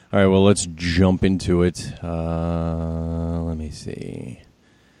All right, well, let's jump into it. Let me see.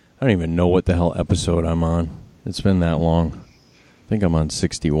 I don't even know what the hell episode I'm on. It's been that long. I think I'm on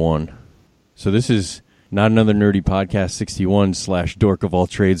 61. So this is Not Another Nerdy Podcast 61 / Dork of All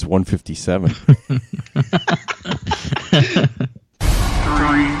Trades 157. 3, 2,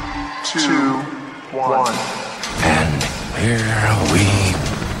 1. And here we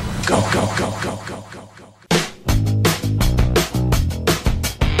go, go, go, go, go, go, go.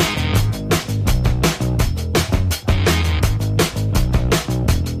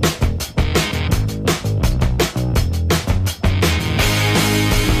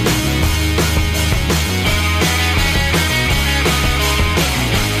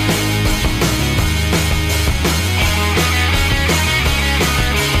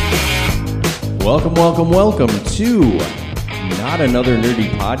 Welcome to Not Another Nerdy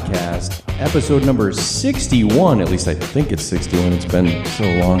Podcast, episode number 61. At least I think it's 61. It's been so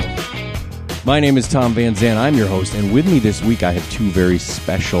long. My name is Tom Van Zandt. I'm your host, and with me this week I have two very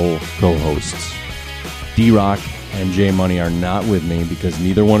special co-hosts. D-Rock and J Money are not with me because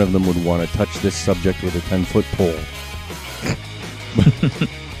neither one of them would want to touch this subject with a 10-foot pole.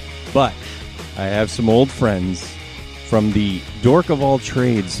 But I have some old friends from the Dork of All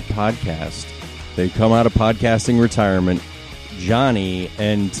Trades podcast. They come out of podcasting retirement, Johnny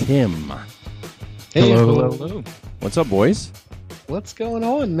and Tim. Hey, hello. What's up, boys? What's going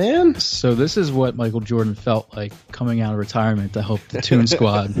on, man? So this is what Michael Jordan felt like coming out of retirement to help the Toon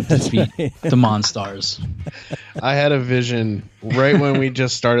Squad defeat the Monstars. I had a vision right when we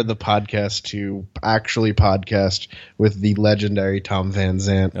just started the podcast to actually podcast with the legendary Tom Van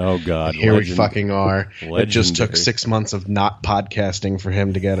Zandt. Oh, God. And here we fucking are. Legendary. It just took 6 months of not podcasting for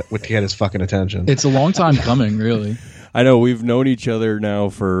him to get his fucking attention. It's a long time coming, really. I know we've known each other now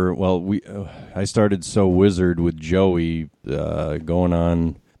for, I started So Wizard with Joey going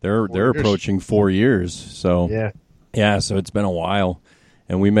on, they're approaching 4 years. So yeah, so it's been a while.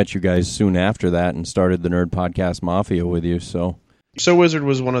 And we met you guys soon after that and started the Nerd Podcast Mafia with you. So Wizard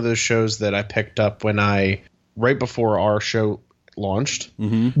was one of those shows that I picked up right before our show launched.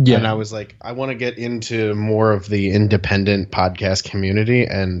 Mm-hmm. Yeah. And I was like, I want to get into more of the independent podcast community,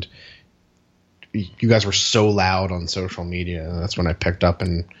 and you guys were so loud on social media, and that's when I picked up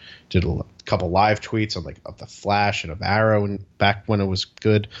and did a couple live tweets on of the Flash and of Arrow, and back when it was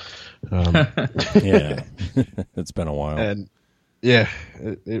good. Yeah, it's been a while. And yeah,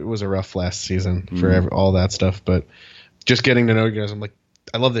 it was a rough last season for all that stuff, but just getting to know you guys, I'm like,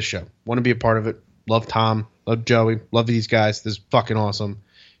 I love this show. Want to be a part of it. Love Tom. Love Joey. Love these guys. This is fucking awesome.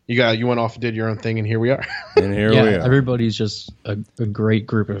 You went off and did your own thing, and here we are. And here we are. Everybody's just a great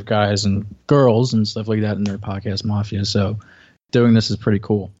group of guys and girls and stuff like that in their podcast Mafia. So doing this is pretty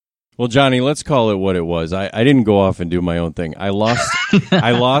cool. Well, Johnny, let's call it what it was. I didn't go off and do my own thing. I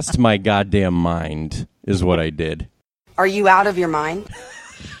lost my goddamn mind is what I did. Are you out of your mind?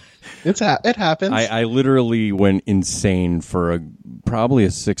 It happens. I literally went insane for probably a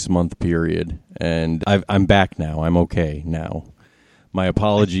 6-month period, and I'm back now. I'm okay now. My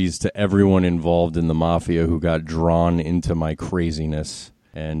apologies to everyone involved in the Mafia who got drawn into my craziness.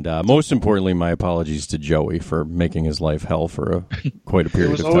 And most importantly, my apologies to Joey for making his life hell for quite a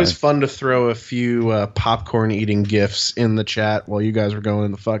period of time. It was always fun to throw a few popcorn-eating gifs in the chat while you guys were going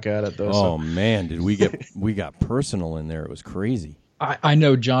the fuck at it, though. Oh, man, did we got personal in there. It was crazy. I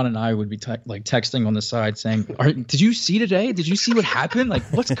know John and I would be texting on the side saying, did you see today? Did you see what happened? Like,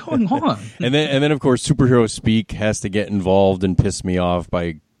 what's going on? And then, of course, Superhero Speak has to get involved and piss me off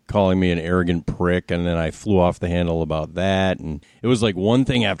by calling me an arrogant prick, and then I flew off the handle about that. And it was like one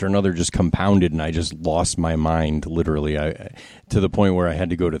thing after another just compounded, and I just lost my mind, literally, to the point where I had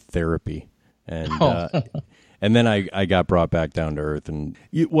to go to therapy. And and then I got brought back down to earth. And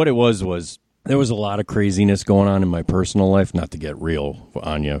what it was there was a lot of craziness going on in my personal life. Not to get real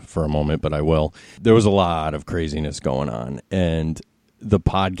on you for a moment, but I will. There was a lot of craziness going on. And the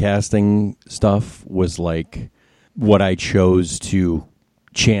podcasting stuff was like what I chose to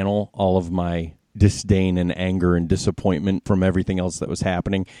channel all of my disdain and anger and disappointment from everything else that was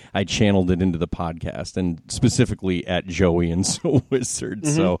happening. I channeled it into the podcast, and specifically at Joey and So Wizard.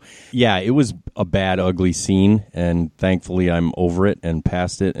 Mm-hmm. So yeah, it was a bad, ugly scene, and thankfully I'm over it and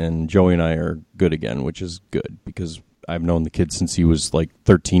past it, and Joey and I are good again, which is good because I've known the kid since he was like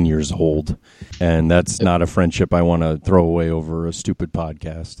 13 years old, and that's not a friendship I want to throw away over a stupid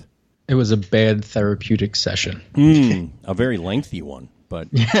podcast. It was a bad therapeutic session. A very lengthy one. But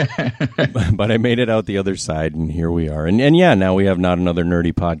I made it out the other side, and here we are. And yeah, now we have Not Another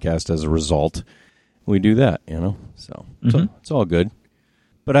Nerdy Podcast as a result. We do that, So it's all good.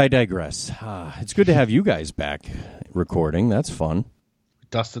 But I digress. It's good to have you guys back recording. That's fun.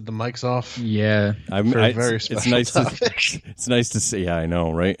 dusted the mics off. Yeah. For a very it's special nice topic. it's nice to see. Yeah, I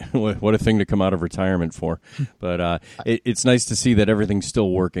know, right? What a thing to come out of retirement for. But it's nice to see that everything's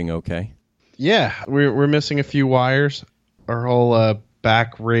still working okay. Yeah, we're missing a few wires. Our whole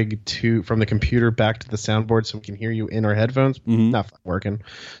back rig from the computer back to the soundboard so we can hear you in our headphones. Not working.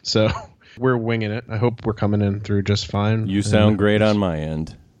 So we're winging it. I hope we're coming in through just fine. You sound great on my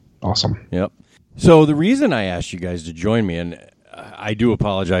end. Awesome. Yep. So the reason I asked you guys to join me, and I do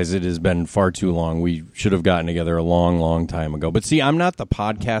apologize, it has been far too long. We should have gotten together a long, long time ago. But see, I'm not the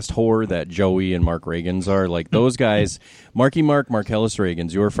podcast whore that Joey and Mark Reagans are. Like those guys, Marky Mark, Marcellus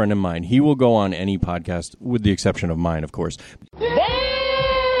Reagans, your friend of mine, he will go on any podcast, with the exception of mine, of course.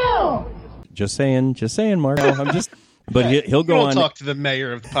 Damn! Just saying, Mark. But he'll go on. Don't talk to the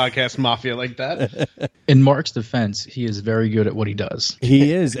mayor of the podcast mafia like that. In Mark's defense, he is very good at what he does.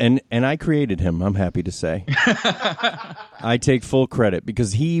 He is, and I created him, I'm happy to say. I take full credit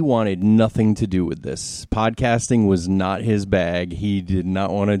because he wanted nothing to do with this. Podcasting was not his bag. He did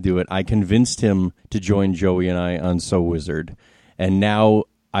not want to do it. I convinced him to join Joey and I on So Wizard, and now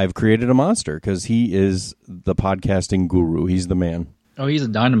I've created a monster because he is the podcasting guru. He's the man. Oh, he's a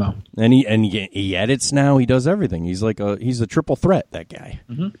dynamo. And he edits now. He does everything. He's like he's a triple threat, that guy.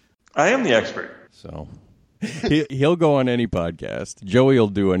 Mm-hmm. I am the expert. So he'll go on any podcast. Joey will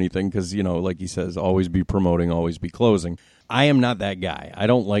do anything because, like he says, always be promoting, always be closing. I am not that guy. I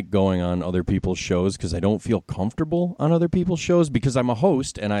don't like going on other people's shows because I don't feel comfortable on other people's shows because I'm a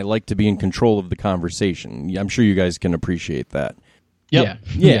host and I like to be in control of the conversation. I'm sure you guys can appreciate that. Yep.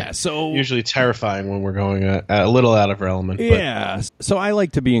 Yeah. So usually terrifying when we're going a little out of our element. Yeah. So I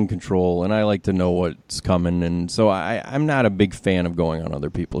like to be in control and I like to know what's coming. And so I'm not a big fan of going on other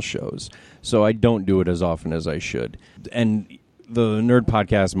people's shows. So I don't do it as often as I should. And the Nerd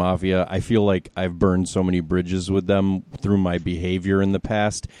Podcast Mafia, I feel like I've burned so many bridges with them through my behavior in the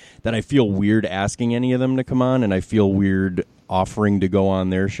past that I feel weird asking any of them to come on, and I feel weird offering to go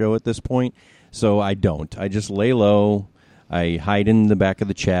on their show at this point. So I don't. I just lay low. I hide in the back of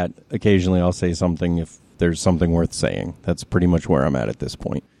the chat. Occasionally I'll say something if there's something worth saying. That's pretty much where I'm at this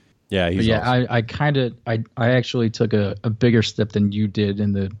point. Yeah, he's awesome. I actually took a bigger step than you did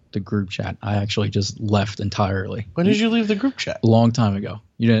in the group chat. I actually just left entirely. When did you leave the group chat? A long time ago.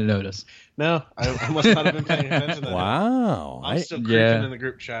 You didn't notice. No, I must not have been paying attention to that. Wow. I'm still creeping in the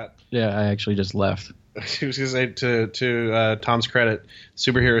group chat. Yeah, I actually just left. She was going to say to Tom's credit,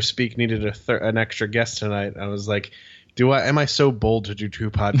 Superhero Speak needed an extra guest tonight. I was like, am I so bold to do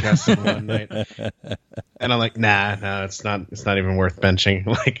 2 podcasts in one night? And I'm like, no, it's not even worth benching.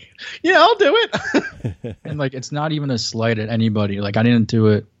 Like, yeah, I'll do it. And like, it's not even a slight at anybody. Like, I didn't do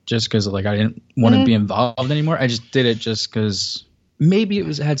it just because like I didn't want to be involved anymore. I just did it just because maybe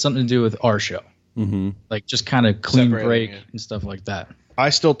it had something to do with our show. Mm-hmm. Like just kind of clean Separating break it. and stuff like that. I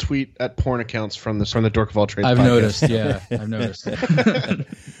still tweet at porn accounts from the Dork of All Trades I've podcast. noticed. Yeah, I've noticed.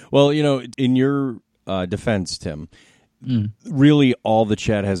 Well, in your defense, Tim, really all the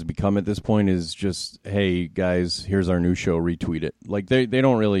chat has become at this point is just, hey, guys, here's our new show, retweet it. Like, they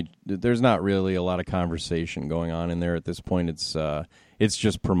don't really, there's not really a lot of conversation going on in there at this point. It's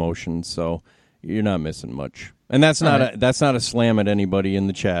just promotion, so you're not missing much. And that's not a slam at anybody in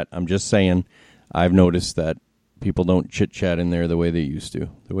the chat. I'm just saying I've noticed that people don't chit-chat in there the way they used to,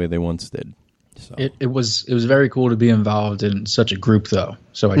 the way they once did. So. It was very cool to be involved in such a group, though.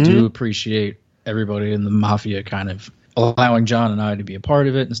 So I do appreciate everybody in the Mafia kind of allowing John and I to be a part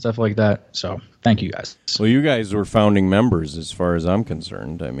of it and stuff like that. So thank you guys. Well, you guys were founding members as far as I'm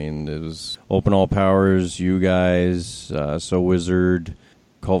concerned. I mean, it was Open All Powers, you guys, So Wizard,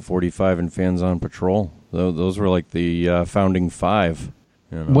 Cult 45, and Fans on Patrol. Those were like the founding 5.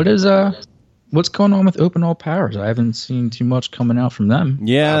 You know? What's going on with Open All Powers? I haven't seen too much coming out from them.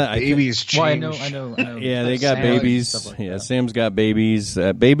 Yeah, babies change. Well, I know. Yeah, they got babies. Like Sam's got babies.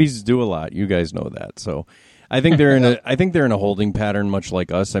 Babies do a lot. You guys know that. So I think they're in a holding pattern, much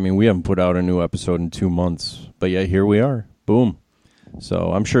like us. I mean, we haven't put out a new episode in 2 months, but yeah, here we are. Boom.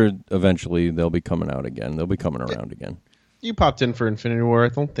 So I'm sure eventually they'll be coming out again. They'll be coming around again. You popped in for Infinity War. I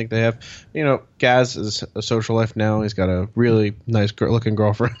don't think they have. Gaz is a social life now. He's got a really nice looking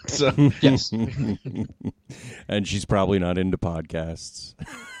girlfriend. So Yes. And she's probably not into podcasts.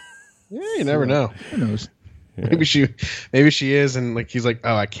 yeah, you never know. Who knows? Yeah. Maybe she is, and like he's like,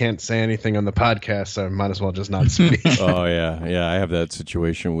 oh, I can't say anything on the podcast, so I might as well just not speak. Oh yeah. I have that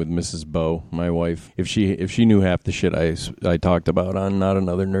situation with Mrs. Bow, my wife. If she knew half the shit I talked about on Not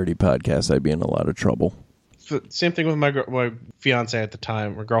Another Nerdy Podcast, I'd be in a lot of trouble. Same thing with my fiance at the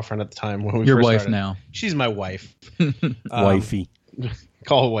time, or girlfriend at the time when we Your first wife started. now. She's my wife. Wifey.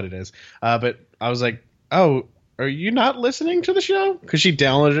 Call it what it is. But I was like, oh, are you not listening to the show? Because she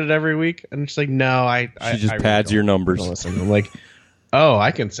downloaded it every week, and she's like, no, She just pads your numbers. Listen. I'm like, oh,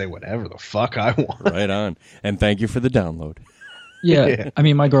 I can say whatever the fuck I want. Right on. And thank you for the download. Yeah. I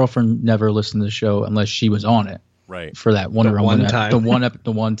mean, my girlfriend never listened to the show unless she was on it. Right. For that Wonder The Woman one time.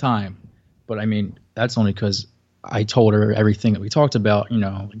 the one time. But I mean, that's only because I told her everything that we talked about. You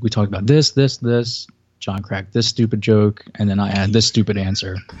know, we talked about this. John cracked this stupid joke, and then I had this stupid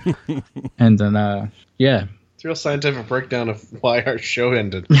answer. And then, yeah. It's a real scientific breakdown of why our show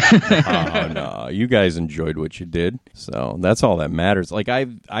ended. Oh, no. You guys enjoyed what you did. So that's all that matters. Like,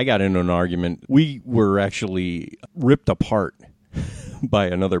 I got into an argument. We were actually ripped apart by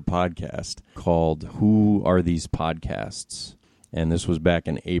another podcast called Who Are These Podcasts? And this was back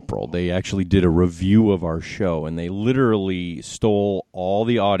in April. They actually did a review of our show, and they literally stole all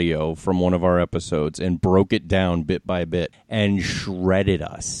the audio from one of our episodes and broke it down bit by bit and shredded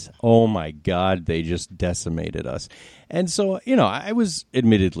us. Oh, my God, they just decimated us. And so, you know, I was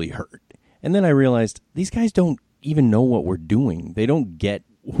admittedly hurt. And then I realized these guys don't even know what we're doing. They don't get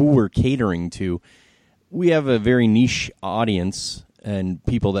who we're catering to. We have a very niche audience and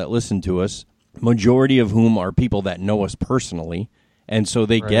people that listen to us, majority of whom are people that know us personally, and so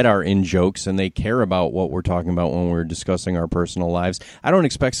they get our in-jokes and they care about what we're talking about when we're discussing our personal lives. I don't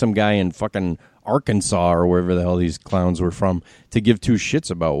expect some guy in fucking Arkansas or wherever the hell these clowns were from to give two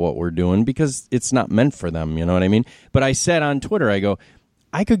shits about what we're doing because it's not meant for them, you know what I mean? But I said on Twitter, I go,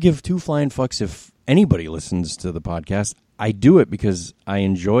 I could give two flying fucks if anybody listens to the podcast. I do it because I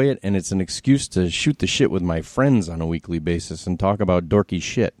enjoy it, and it's an excuse to shoot the shit with my friends on a weekly basis and talk about dorky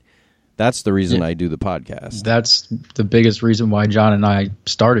shit. That's the reason I do the podcast. That's the biggest reason why John and I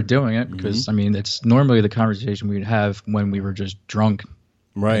started doing it, because, I mean, it's normally the conversation we'd have when we were just drunk.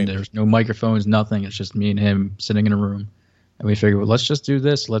 Right. And there's no microphones, nothing. It's just me and him sitting in a room. And we figured, well, let's just do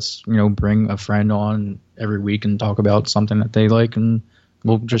this. Let's, you know, bring a friend on every week and talk about something that they like, and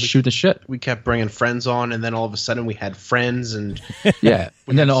we'll just shoot the shit. We kept bringing friends on, and then all of a sudden we had friends, and yeah.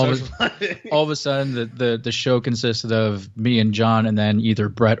 And then all of a sudden the show consisted of me and John, and then either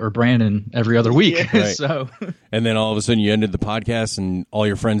Brett or Brandon every other week. Yeah. Right. So, and then all of a sudden you ended the podcast and all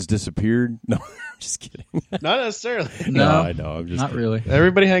your friends disappeared. No, I'm just kidding. not necessarily. no, I know. I'm just not kidding. really.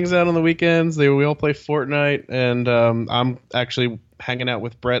 Everybody hangs out on the weekends. We all play Fortnite, and I'm actually hanging out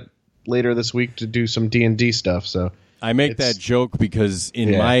with Brett later this week to do some D&D stuff. So I make that joke because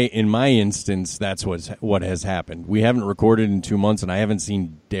in my instance, that's what has happened. We haven't recorded in 2 months, and I haven't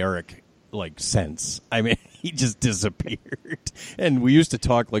seen Derek like since. I mean, he just disappeared. And we used to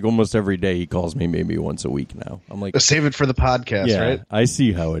talk like almost every day. He calls me maybe once a week now. I'm like, save it for the podcast, yeah, right? I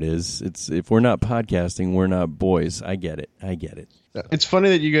see how it is. It's if we're not podcasting, we're not boys. I get it. It's funny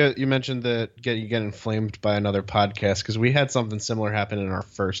that you mentioned that you get inflamed by another podcast, because we had something similar happen in our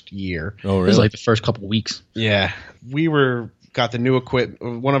first year. Oh, It was really? like the first couple weeks. Yeah, we got the new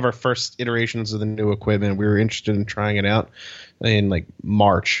equipment. One of our first iterations of the new equipment. We were interested in trying it out in like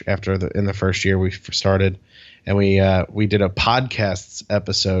March in the first year we started, and we did a podcasts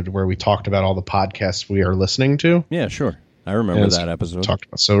episode where we talked about all the podcasts we are listening to. Yeah, sure. I remember that episode. We talked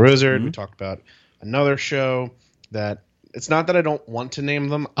about So Wizard. We talked about another show that. It's not that I don't want to name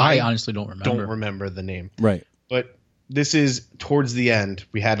them. I honestly don't remember. Don't remember the name. Right. But this is towards the end.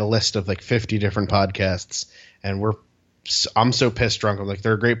 We had a list of like 50 different podcasts, and I'm so pissed drunk. I'm like,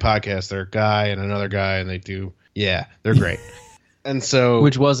 they're a great podcast. They're a guy and another guy, and they're great. And so,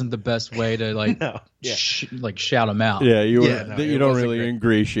 Which wasn't the best way to like yeah. shout them out. Yeah, you it don't wasn't really great.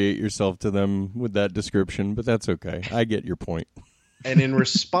 ingratiate yourself to them with that description, but that's okay. I get your point. And in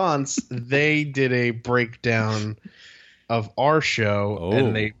response, they did a breakdown of our show,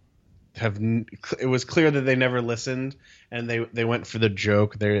 and it was clear that they never listened, and they went for the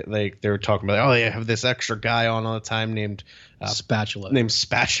joke. They were talking about, oh, they have this extra guy on all the time named Spatula.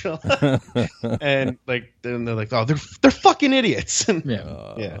 and like then they're like, oh, they're fucking idiots.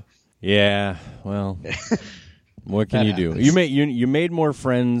 Yeah. Yeah, well, what can you do? happens. You made more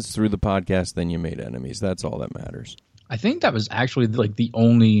friends through the podcast than you made enemies. That's all that matters. I think that was actually like the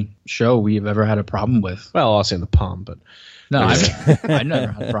only show we've ever had a problem with. Well, I'll say in the palm, but No, I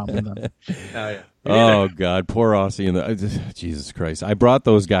never had a problem with them. Oh God, poor Aussie and Jesus Christ! I brought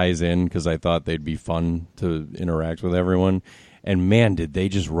those guys in because I thought they'd be fun to interact with everyone, and man, did they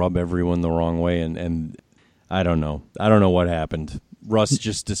just rub everyone the wrong way. And I don't know what happened. Russ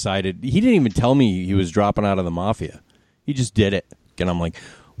just decided he didn't even tell me he was dropping out of the Mafia. He just did it, and I'm like,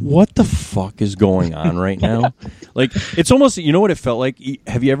 what the fuck is going on right now? Like, it's almost, you know what it felt like?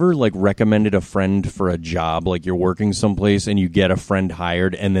 Have you ever, like, recommended a friend for a job? Like, you're working someplace and you get a friend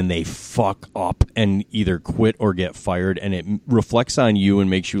hired and then they fuck up and either quit or get fired, and it reflects on you and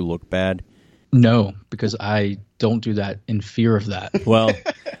makes you look bad? No, because I don't do that in fear of that. Well,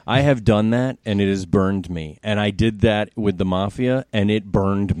 I have done that, and it has burned me. And I did that with the Mafia, and it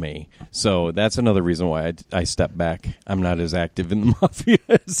burned me. So that's another reason why I stepped back. I'm not as active in the Mafia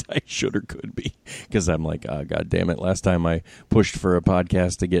as I should or could be, because I'm like, oh, God damn it. Last time I pushed for a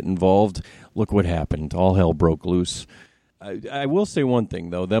podcast to get involved, look what happened. All hell broke loose. I will say one thing,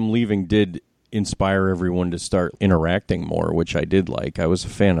 though. Them leaving did inspire everyone to start interacting more, which I did like. I was a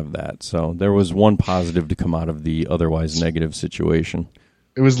fan of that. So there was one positive to come out of the otherwise negative situation.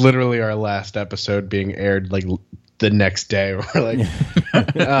 It was literally our last episode being aired like the next day. We're like,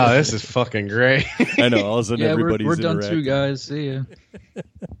 oh, this is fucking great. I know. All of a sudden, everybody's we're done interacting. too, guys. See ya.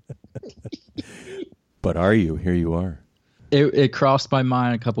 But are you? Here you are. It crossed my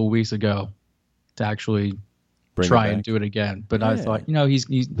mind a couple of weeks ago to actually Bring it try back. and do it again. But I Yeah. thought,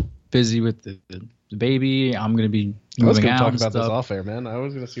 he's busy with the baby. I'm going to be I was moving going to out talk and about this stuff. off air, man. I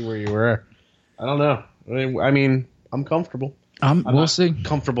was going to see where you were. I don't know. I mean, I'm comfortable. We'll see.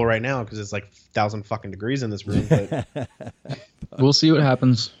 Comfortable right now because it's like 1,000 fucking degrees in this room. But We'll see what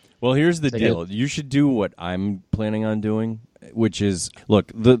happens. Well, here's the Take deal. You should do what I'm planning on doing, which is,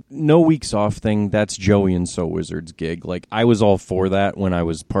 look, the no weeks off thing, that's Joey and So Wizard's gig. Like, I was all for that when I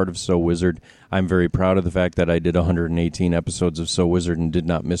was part of So Wizard. I'm very proud of the fact that I did 118 episodes of So Wizard and did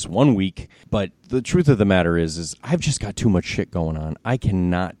not miss 1 week. But the truth of the matter is I've just got too much shit going on. I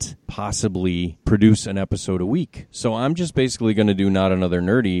cannot possibly produce an episode a week. So I'm just basically going to do Not Another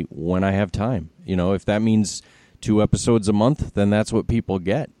Nerdy when I have time. You know, if that means 2 episodes a month, then that's what people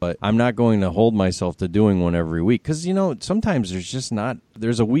get. But I'm not going to hold myself to doing one every week because, sometimes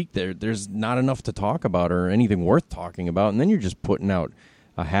there's a week there's not enough to talk about or anything worth talking about, and then you're just putting out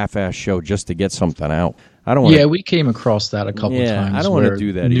a half-ass show just to get something out. I don't want Yeah, we came across that a couple times. I don't want to where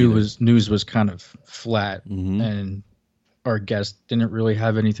do that either. News was kind of flat, Mm-hmm. and our guests didn't really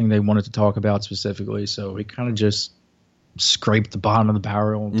have anything they wanted to talk about specifically, so we kind of just scraped the bottom of the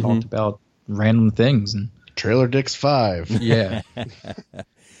barrel and Mm-hmm. talked about random things. And Trailer Dicks 5. yeah,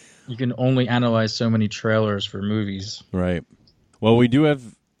 you can only analyze so many trailers for movies. Right. Well, we do have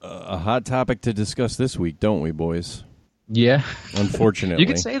a hot topic to discuss this week, don't we, boys? Yeah, Unfortunately. you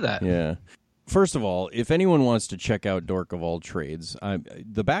could say that. Yeah. First of all, if anyone wants to check out Dork of All Trades,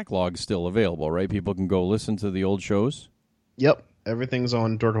 the backlog's still available, right? People can go listen to the old shows. Yep. Everything's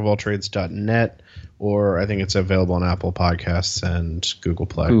on dorkofalltrades.net, or I think it's available on Apple Podcasts and Google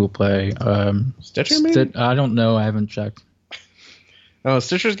Play. Google Play. Stitcher, maybe? I don't know. I haven't checked. Oh,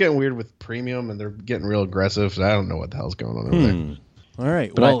 Stitcher's getting weird with premium, and they're getting real aggressive. So I don't know what the hell's going on over there. All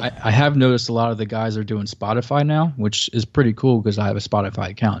right. But Well, I have noticed a lot of the guys are doing Spotify now, which is pretty cool because I have a Spotify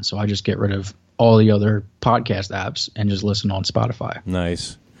account. So I just get rid of all the other podcast apps and just listen on Spotify.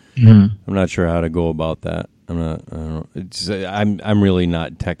 nice. Mm-hmm. I'm not sure how to go about that. I'm really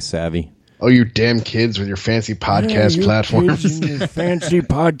not tech savvy. Oh, you damn kids with your fancy podcast platforms. Your fancy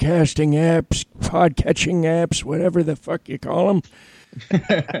podcasting apps, podcatching apps, whatever the fuck you call them.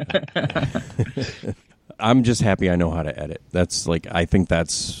 I'm just happy I know how to edit. I think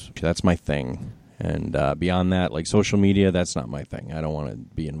that's my thing. And beyond that, like social media, that's not my thing. I don't want to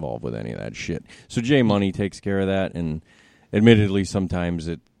be involved with any of that shit. So Jay Money takes care of that, and admittedly, sometimes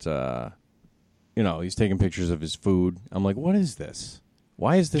he's taking pictures of his food. I'm like, what is this?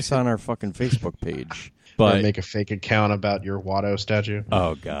 Why is this on our fucking Facebook page? But make a fake account about your Watto statue.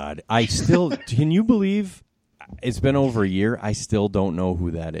 oh God, I still can you believe it's been over a year? I still don't know who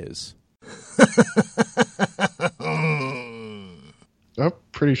that is. I'm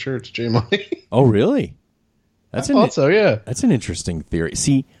pretty sure it's J Money. Oh, really? I thought so, yeah. That's an interesting theory.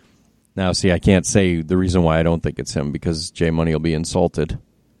 See, I can't say the reason why I don't think it's him because J Money will be insulted.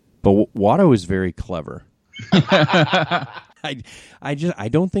 But Watto is very clever. I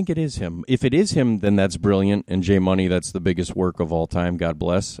don't think it is him. If it is him, then that's brilliant. And J Money, that's the biggest work of all time. God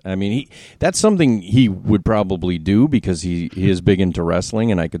bless. I mean, that's something he would probably do because he is big into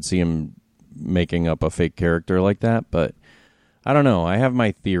wrestling, and I could see him making up a fake character like that. But I don't know. I have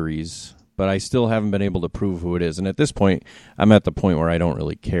my theories, but I still haven't been able to prove who it is. And at this point, I'm at the point where I don't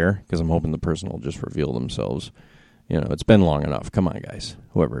really care because I'm hoping the person will just reveal themselves. It's been long enough. Come on, guys.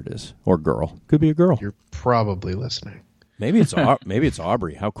 Whoever it is. Or girl. Could be a girl. You're probably listening. Maybe it's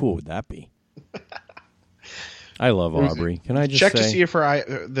Aubrey. How cool would that be? I love Aubrey. Can I just check say? to see if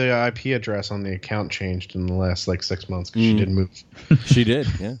the IP address on the account changed in the last 6 months because she did move. She did,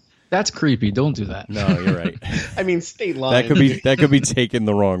 yeah. That's creepy. Don't do that. No, you're right. I mean, state line. That could be taken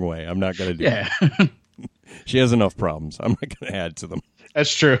the wrong way. I'm not going to do Yeah. that. She has enough problems. I'm not going to add to them.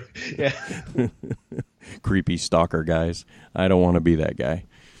 That's true. Yeah. Creepy stalker guys. I don't want to be that guy.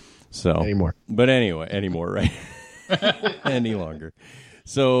 So Anymore. But anymore, right? Any longer.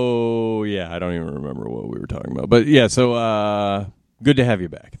 So, yeah, I don't even remember what we were talking about. But, yeah, so good to have you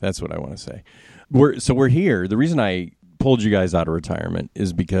back. That's what I want to say. We're here. The reason I pulled you guys out of retirement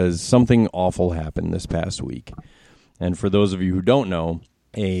is because something awful happened this past week. And for those of you who don't know,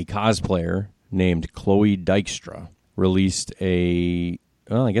 a cosplayer named Chloe Dykstra released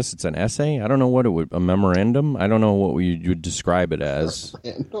I guess it's an essay. I don't know what it would, a memorandum. I don't know what you would describe it as.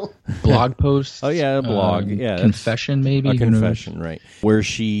 Blog post. Oh yeah, a blog. Yeah, confession maybe. A confession, right? Where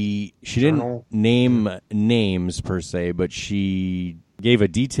she didn't name names per se, but she gave a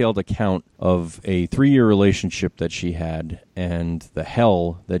detailed account of a 3-year relationship that she had and the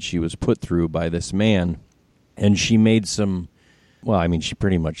hell that she was put through by this man. And she made some. Well, I mean, she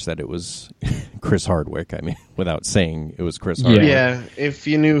pretty much said it was Chris Hardwick. I mean, without saying it was Chris Hardwick. Yeah, if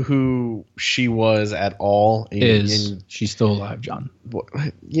you knew who she was at all. She's still alive, John?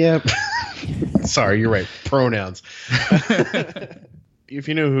 Yeah. Sorry, you're right. Pronouns. If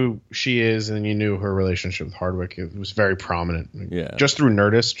you knew who she is and you knew her relationship with Hardwick, it was very prominent. Yeah. Just through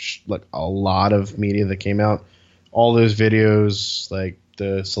Nerdist, like a lot of media that came out, all those videos, like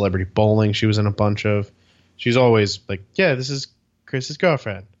the celebrity bowling she was in a bunch of. She's always like, yeah, this is Chris's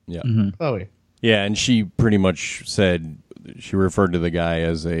girlfriend. Yeah. Chloe. Yeah, and she pretty much said she referred to the guy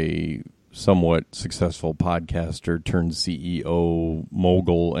as a somewhat successful podcaster turned CEO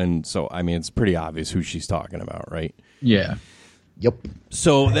mogul. And so, I mean, it's pretty obvious who she's talking about, right? Yeah. Yep.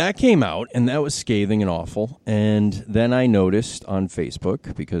 So that came out, and that was scathing and awful. And then I noticed on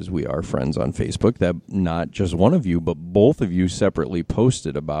Facebook, because we are friends on Facebook, that not just one of you, but both of you separately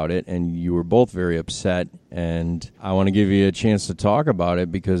posted about it, and you were both very upset. And I want to give you a chance to talk about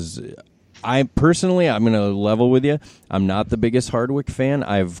it, because I'm going to level with you. I'm not the biggest Hardwick fan.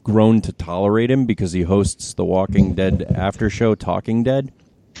 I've grown to tolerate him because he hosts the Walking Dead after show, Talking Dead.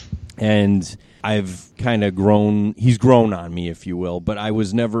 And I've kind of he's grown on me, if you will, but I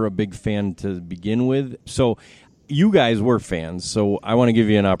was never a big fan to begin with. So you guys were fans, so I want to give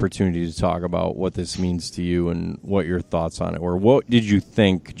you an opportunity to talk about what this means to you and what your thoughts on it were. What did you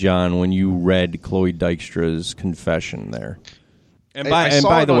think, John, when you read Chloe Dykstra's confession there? And by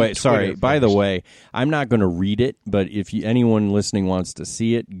the way, I'm not going to read it, but if anyone listening wants to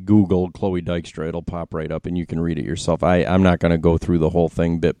see it, Google Chloe Dykstra. It'll pop right up, and you can read it yourself. I'm not going to go through the whole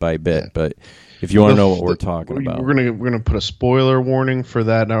thing bit by bit, but if you want to know what we're talking about, we're gonna put a spoiler warning for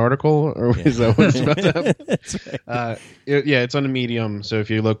that article, or is that what's about to happen? That's right. It's on the Medium. So if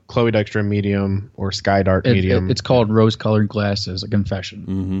you look Chloe Dykstra Medium or Skydart Medium, it's called Rose-Colored Glasses: A Confession.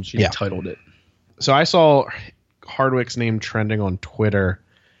 Mm-hmm. She titled it. So I saw Hardwick's name trending on Twitter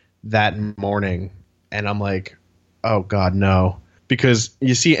that morning, and I'm like, oh God, no. Because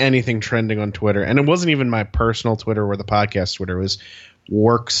you see anything trending on Twitter, and it wasn't even my personal Twitter or the podcast Twitter, it was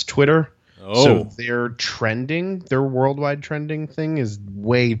Work's Twitter. Oh. So their worldwide trending thing is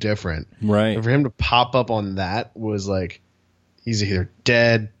way different. Right. And for him to pop up on that was like, he's either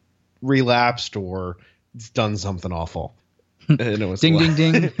dead, relapsed, or he's done something awful. And it was ding, ding,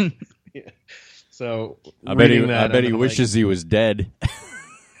 ding. Yeah. So I bet he wishes he was dead.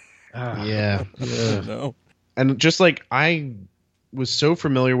 Yeah. No. And just like I was so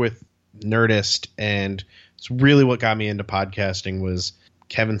familiar with Nerdist, and it's really what got me into podcasting was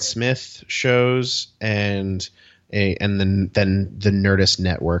Kevin Smith shows and then the Nerdist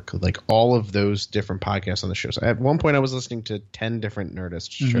Network, like all of those different podcasts on the shows. At one point I was listening to 10 different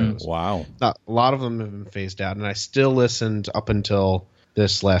Nerdist shows. Wow. A lot of them have been phased out, and I still listened up until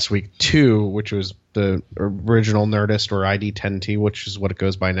this last week too, which was the original Nerdist, or ID10T, which is what it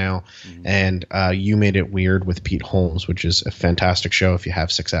goes by now. Mm-hmm. And You Made It Weird with Pete Holmes, which is a fantastic show if you have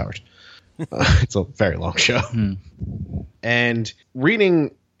 6 hours. It's a very long show. Mm-hmm. And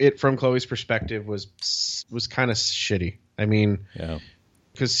reading it from Chloe's perspective was kind of shitty. I mean,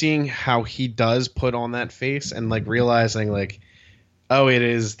 because seeing how he does put on that face and like realizing like, oh, it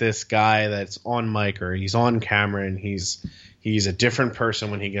is this guy that's on mic or he's on camera and he's a different person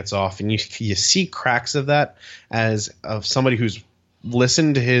when he gets off, and you see cracks of that as of somebody who's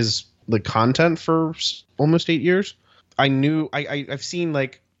listened to his like content for almost 8 years. I've seen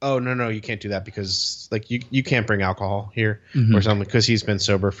like, oh no, you can't do that because like you can't bring alcohol here or something, because he's been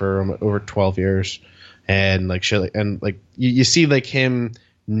sober for over 12 years and like shit, and like you see like him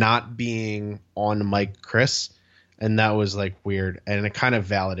not being on mic Chris. And that was like weird, and it kind of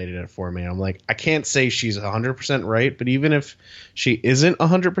validated it for me. I'm like, I can't say she's 100% right, but even if she isn't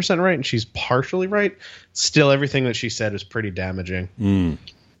 100% right and she's partially right, still everything that she said is pretty damaging. Mm.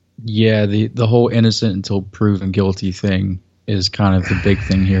 Yeah, the whole innocent until proven guilty thing is kind of the big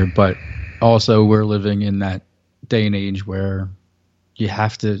thing here. But also, we're living in that day and age where you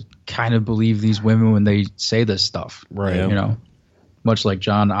have to kind of believe these women when they say this stuff, right? You know. much like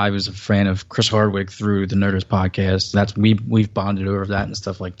John, I was a fan of Chris Hardwick through the Nerdist podcast. That's we've bonded over that and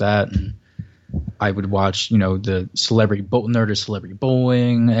stuff like that. And I would watch, the Nerdist Celebrity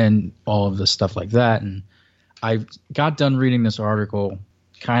Bowling and all of the stuff like that. And I got done reading this article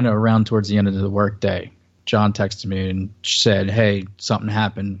kind of around towards the end of the workday. John texted me and said, "Hey, something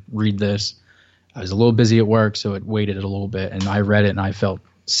happened. Read this." I was a little busy at work, so it waited a little bit, and I read it, and I felt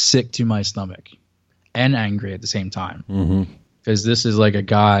sick to my stomach and angry at the same time. Because this is like a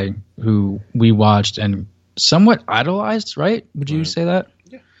guy who we watched and somewhat idolized, right? Would you say that?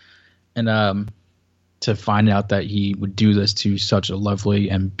 Yeah. And to find out that he would do this to such a lovely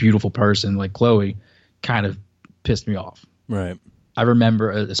and beautiful person like Chloe kind of pissed me off. Right. I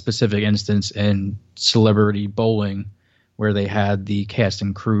remember a specific instance in Celebrity Bowling where they had the cast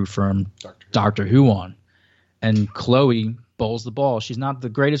and crew from Doctor Who on, and Chloe bowls the ball. She's not the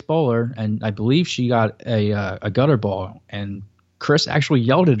greatest bowler, and I believe she got a gutter ball, and Chris actually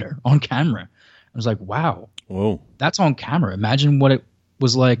yelled at her on camera. I was like, wow, whoa, that's on camera. Imagine what it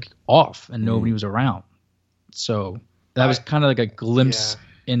was like off and nobody was around. So that was kind of like a glimpse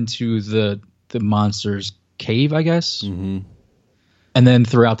into the monster's cave, I guess. And then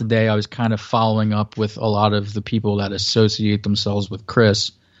throughout the day, I was kind of following up with a lot of the people that associate themselves with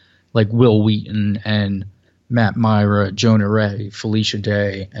Chris, like Will Wheaton and Matt Myra, Jonah Ray, Felicia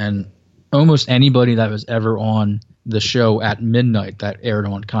Day, and almost anybody that was ever on the show at midnight that aired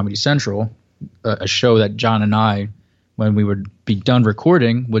on Comedy Central, a show that John and I, when we would be done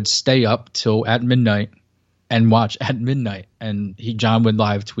recording, would stay up till at midnight and watch at midnight. And John would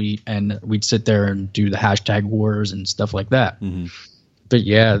live tweet, and we'd sit there and do the hashtag wars and stuff like that. But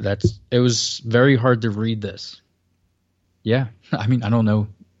yeah, it was very hard to read this. Yeah, I mean, I don't know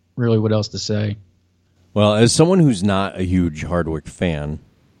really what else to say. Well, as someone who's not a huge Hardwick fan,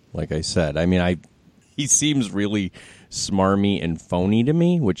 like I said, I mean, he seems really smarmy and phony to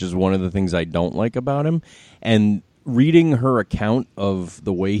me, which is one of the things I don't like about him. And reading her account of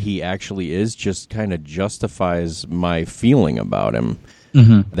the way he actually is just kind of justifies my feeling about him,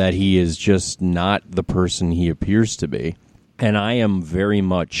 that he is just not the person he appears to be. And I am very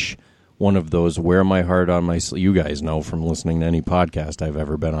much one of those wear my heart on my sleeve. You guys know from listening to any podcast I've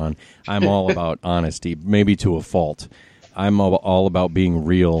ever been on, I'm all about honesty, maybe to a fault. I'm all about being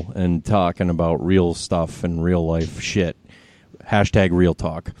real and talking about real stuff and real life shit. Hashtag real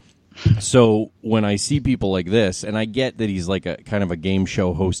talk. So when I see people like this, and I get that he's like a kind of a game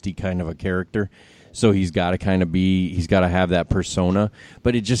show hosty kind of a character, so he's got to have that persona,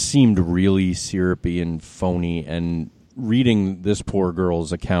 but it just seemed really syrupy and phony. And reading this poor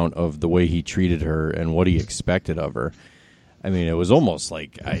girl's account of the way he treated her and what he expected of her, I mean, it was almost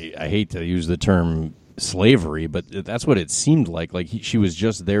like, I hate to use the term slavery, but that's what it seemed like. Like she was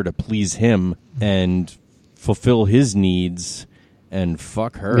just there to please him and fulfill his needs and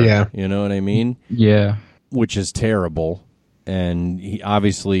fuck her. Yeah. You know what I mean? Yeah. Which is terrible. And he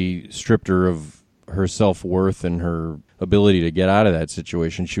obviously stripped her of her self-worth and her ability to get out of that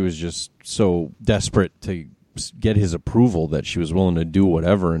situation. She was just so desperate to get his approval that she was willing to do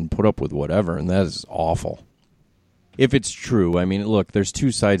whatever and put up with whatever, and that is awful. If it's true, I mean, look, there's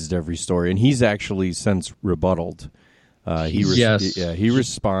two sides to every story, and he's actually since rebutted. He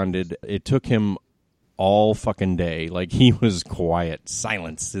responded. It took him all fucking day. Like, he was quiet,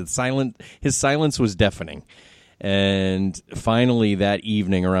 silence. His silence was deafening. And finally that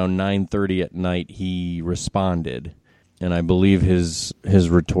evening around 9:30 at night, he responded. And I believe his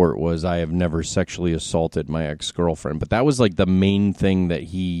retort was, "I have never sexually assaulted my ex-girlfriend." But that was like the main thing that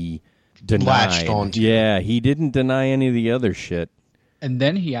he denied. Latched onto. Yeah, he didn't deny any of the other shit. And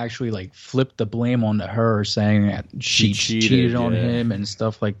then he actually like flipped the blame onto her, saying that she cheated on him and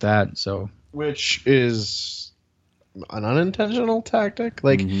stuff like that. So, which is an unintentional tactic.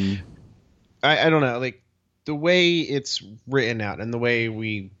 Like, I don't know. Like, the way it's written out and the way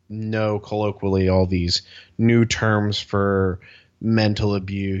we know colloquially all these new terms for mental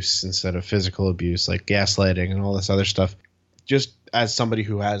abuse instead of physical abuse, like gaslighting and all this other stuff, just as somebody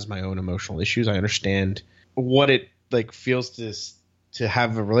who has my own emotional issues, I understand what it like feels to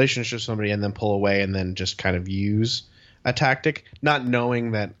have a relationship with somebody and then pull away and then just kind of use a tactic, not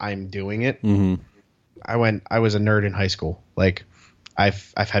knowing that I'm doing it. I was a nerd in high school. Like,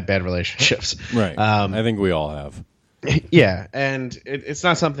 I've had bad relationships. Right. I think we all have. Yeah, and it's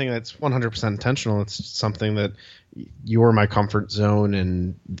not something that's 100% intentional. It's something that you're my comfort zone,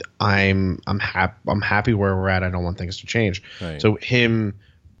 and I'm happy where we're at. I don't want things to change. Right. So him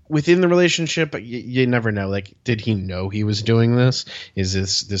within the relationship, you never know. Like, did he know he was doing this? Is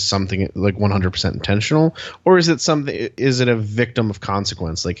this something like 100% intentional, or is it something? Is it a victim of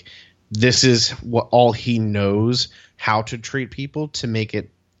consequence? Like, this is what all he knows how to treat people to make it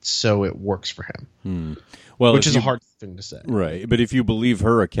so it works for him. Well, which is a hard thing to say. Right. But if you believe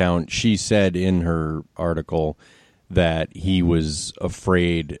her account, she said in her article that he was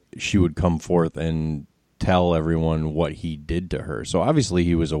afraid she would come forth and tell everyone what he did to her. So obviously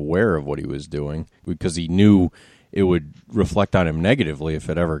he was aware of what he was doing because he knew it would reflect on him negatively if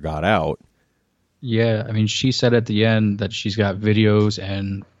it ever got out. Yeah, I mean, she said at the end that she's got videos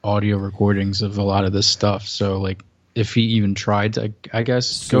and audio recordings of a lot of this stuff. So, like, if he even tried to, I guess,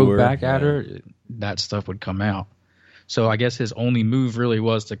 Sue go her, back at yeah. her, that stuff would come out. So I guess his only move really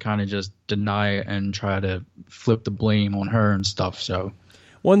was to kind of just deny it and try to flip the blame on her and stuff. So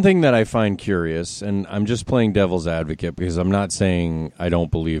One thing that I find curious, and I'm just playing devil's advocate because I'm not saying I don't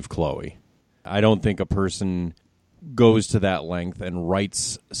believe Chloe. I don't think a person goes to that length and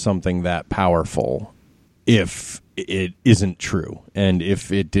writes something that powerful if it isn't true and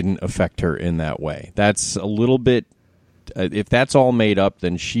if it didn't affect her in that way. That's a little bit, if that's all made up,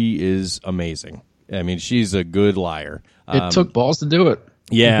 then she is amazing. I mean, she's a good liar. it took balls to do it.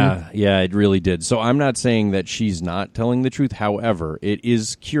 Yeah, yeah, it really did. So I'm not saying that she's not telling the truth. However, it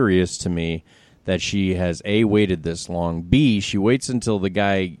is curious to me that she has, A, waited this long, B, she waits until the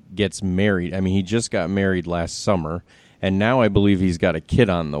guy gets married. I mean, he just got married last summer, and now I believe he's got a kid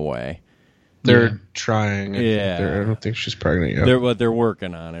on the way. They're trying. Yeah. I don't think she's pregnant yet. They're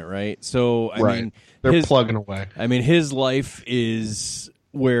working on it, right? So, I mean, They're plugging away. I mean, his life is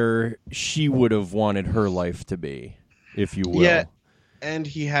where she would have wanted her life to be, if you will. Yeah. And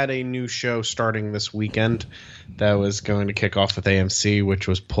he had a new show starting this weekend that was going to kick off with AMC, which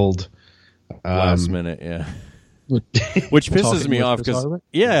was pulled Last minute, yeah. Which pisses Talking me with off Chris because,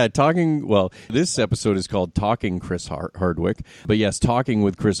 Hardwick? well, this episode is called Talking Chris Hardwick. But yes, Talking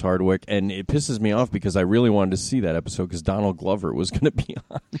with Chris Hardwick. And it pisses me off because I really wanted to see that episode because Donald Glover was going to be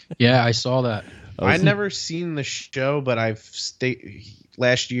on. Yeah, I saw that. I'd never seen the show, but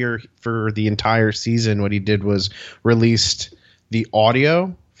last year for the entire season, what he did was released the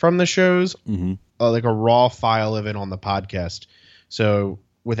audio from the shows, like a raw file of it on the podcast. So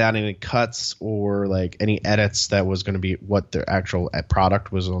without any cuts or like any edits, that was going to be what the actual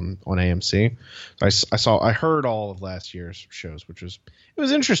product was on AMC. So I heard all of last year's shows, it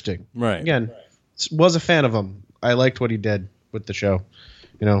was interesting. Right. Again, was a fan of him. I liked what he did with the show,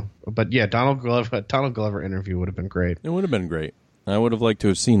 but yeah, Donald Glover interview would have been great. It would have been great. I would have liked to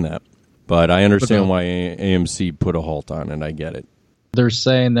have seen that. But I understand why AMC put a halt on it. I get it. They're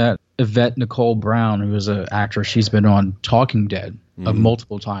saying that Yvette Nicole Brown, who is an actress, she's been on Talking Dead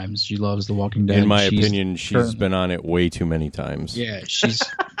multiple times. She loves The Walking Dead. In my opinion, she's been on it way too many times. Yeah,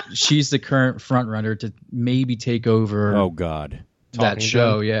 she's the current front runner to maybe take over. Oh God, that Talking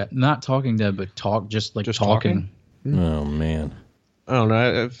show. Dead? Yeah, not Talking Dead, but Just talking. Oh man. I don't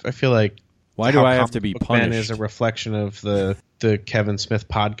know. I feel like Why do how I have to be Comic Book Man punished? is a reflection of the Kevin Smith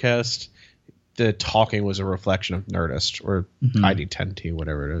podcast. The talking was a reflection of Nerdist or ID10T,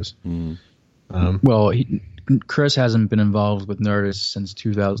 whatever it is. Well, Chris hasn't been involved with Nerdist since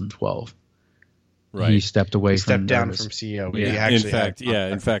 2012. Right. He stepped away He from stepped down Nerdist. from CEO. But Yeah. he In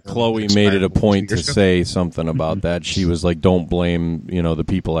actually fact, Chloe made it a point to say something about that. She was like, "Don't blame the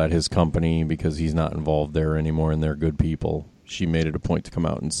people at his company because he's not involved there anymore, and they're good people." She made it a point to come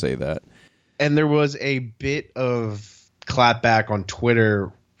out and say that. And there was a bit of clapback on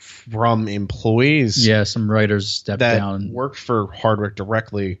Twitter from employees Yeah, some writers stepped that down. worked for Hardwick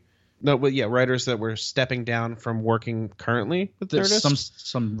directly. No, but yeah, writers that were stepping down from working currently with There's Nerdist.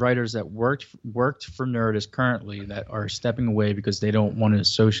 some writers that worked for Nerdist currently that are stepping away because they don't want to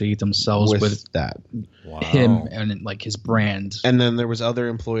associate themselves with that. him and like his brand. And then there was other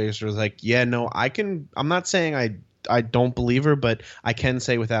employees who was like, yeah, no, I'm not saying I don't believe her, but I can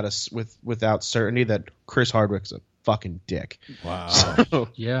say without certainty that Chris Hardwick's a fucking dick. Wow. So,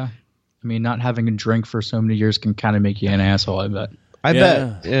 Yeah, I mean, not having a drink for so many years can kind of make you an asshole. I bet. I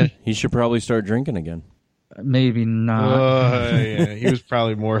bet. Yeah. He should probably start drinking again. Maybe not. Yeah, he was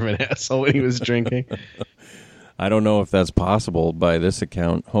probably more of an asshole when he was drinking. I don't know if that's possible by this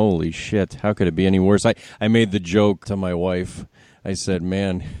account. Holy shit. How could it be any worse? I made the joke to my wife. I said,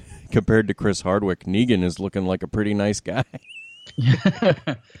 man, compared to Chris Hardwick, Negan is looking like a pretty nice guy.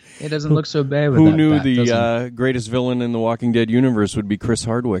 It doesn't look so bad with Who that. knew That the doesn't- greatest villain in the Walking Dead universe would be Chris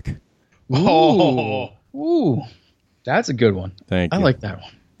Hardwick? Oh, Ooh, that's a good one. Thank you. I like that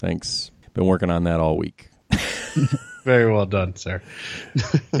one. Thanks. Been working on that all week. very well done, sir.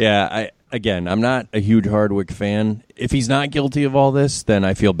 Yeah, I'm not a huge Hardwick fan. If he's not guilty of all this, then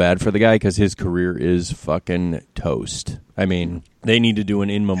I feel bad for the guy because his career is fucking toast. I mean, they need to do an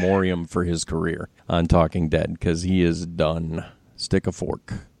in memoriam for his career on Talking Dead because he is done. Stick a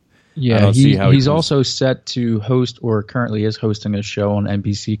fork. Yeah, don't see how he's comes- also set to host, or currently is hosting, a show on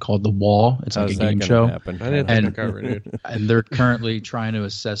NBC called The Wall. It's like How's a that game gonna show. happen? I didn't And- think I covered it. And they're currently trying to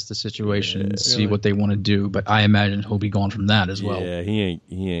assess the situation and see really? what they want to do. But I imagine he'll be gone from that as well. Yeah, he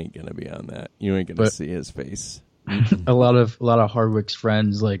ain't gonna be on that. You ain't gonna But- see his face. A lot of Hardwick's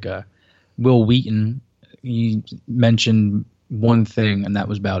friends, like Will Wheaton, he mentioned one thing, and that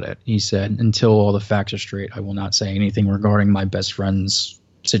was about it. He said, "Until all the facts are straight, I will not say anything regarding my best friend's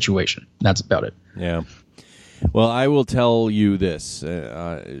situation." That's about it. Yeah. Well, I will tell you this.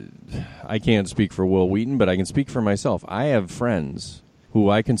 I can't speak for Will Wheaton, but I can speak for myself. I have friends who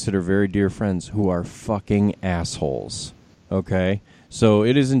I consider very dear friends who are fucking assholes. Okay? So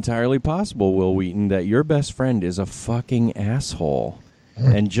it is entirely possible, Will Wheaton, that your best friend is a fucking asshole.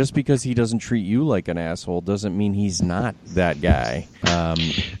 And just because he doesn't treat you like an asshole doesn't mean he's not that guy.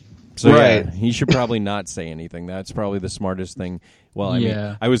 So Right. yeah, he should probably not say anything. That's probably the smartest thing. Well, I Yeah.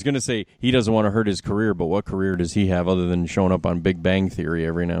 mean, I was going to say he doesn't want to hurt his career, but what career does he have other than showing up on Big Bang Theory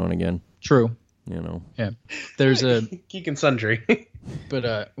every now and again? True. You know. Yeah. There's a Geek and Sundry.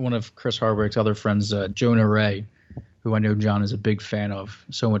 But one of Chris Hardwick's other friends, Jonah Ray, who I know John is a big fan of,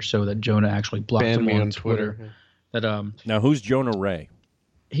 so much so that Jonah actually blocked Banned him me on Twitter. That Now, who's Jonah Ray?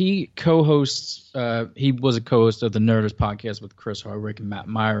 he co-hosts. He was a co-host of the Nerdist podcast with Chris Hardwick and Matt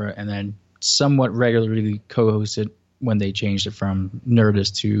Myra, and then somewhat regularly co-hosted when they changed it from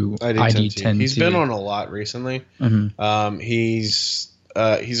Nerdist to ID10T. He's been on a lot recently. Mhm. He's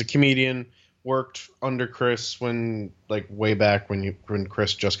a comedian. Worked under Chris when way back when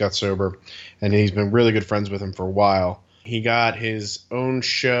Chris just got sober, and he's been really good friends with him for a while. He got his own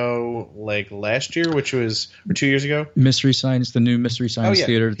show last year, or 2 years ago. Mystery Science, the new Mystery Science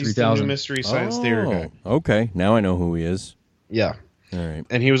Theater he's 3000. the new Mystery Science Theater guy. Okay. Now I know who he is. Yeah, All right.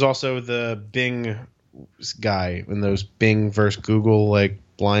 and he was also the Bing guy in those Bing versus Google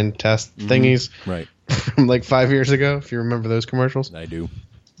blind test thingies Right. from 5 years ago. If you remember those commercials. I do.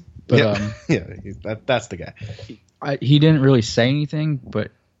 But yeah, that's the guy. he didn't really say anything,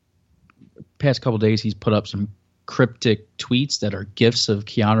 but past couple days he's put up some cryptic tweets that are gifs of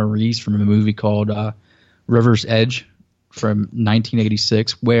Keanu Reeves from a movie called River's Edge from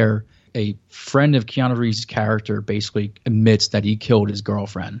 1986, where a friend of Keanu Reeves' character basically admits that he killed his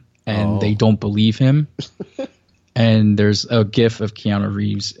girlfriend, and they don't believe him. And there's a gif of Keanu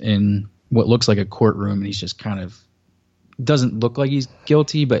Reeves in what looks like a courtroom, and he's just kind of doesn't look like he's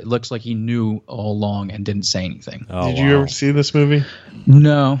guilty, but it looks like he knew all along and didn't say anything. Oh, Did you ever see this movie?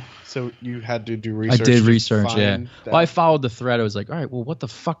 No, So you had to do I research. did to research. Yeah, find that- well, I followed the thread. I was like, all right, well, what the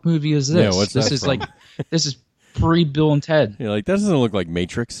fuck movie is this? Yeah, what's this that is from? this is pre Bill and Ted. You're like, that doesn't look like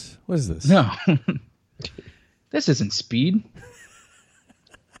Matrix. What is this? No, this isn't Speed.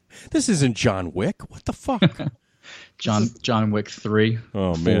 This isn't John Wick. What the fuck? John Wick 3.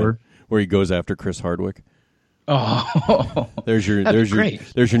 Oh 4. man, where he goes after Chris Hardwick. Oh, There's your That'd be great.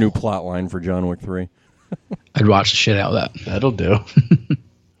 there's your new plot line for John Wick 3. I'd watch the shit out of that. That'll do.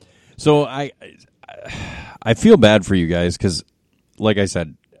 So I feel bad for you guys because, like I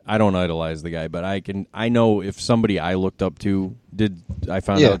said, I don't idolize the guy, but I know if somebody I looked up to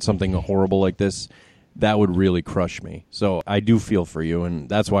found out something horrible like this, that would really crush me. So I do feel for you, and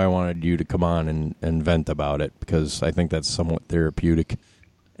that's why I wanted you to come on and vent about it, because I think that's somewhat therapeutic.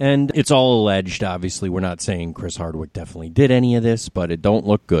 And it's all alleged, obviously. We're not saying Chris Hardwick definitely did any of this, but it don't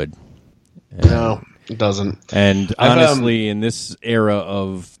look good. No, it doesn't. And I've, honestly, in this era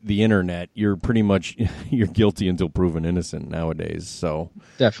of the internet, you're pretty much you're guilty until proven innocent nowadays. So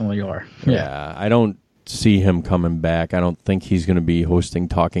Definitely are. yeah, I don't see him coming back. I don't think he's going to be hosting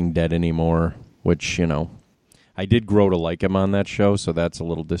Talking Dead anymore, which, I did grow to like him on that show, so that's a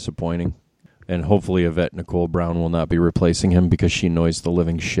little disappointing. And hopefully Yvette Nicole Brown will not be replacing him because she annoys the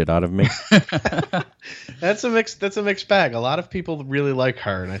living shit out of me. That's a mixed bag. A lot of people really like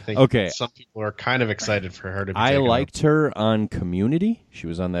her, and I think some people are kind of excited for her to be I taken liked her on Community. She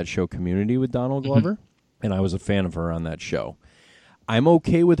was on that show Community with Donald Glover, and I was a fan of her on that show. I'm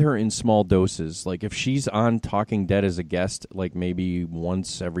okay with her in small doses. Like, if she's on Talking Dead as a guest, like maybe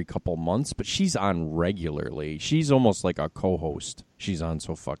once every couple months, but she's on regularly. She's almost like a co-host. She's on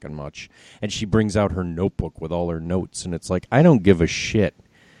so fucking much. And she brings out her notebook with all her notes, and it's like, I don't give a shit,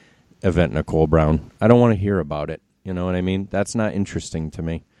 Yvette Nicole Brown. I don't want to hear about it. You know what I mean? That's not interesting to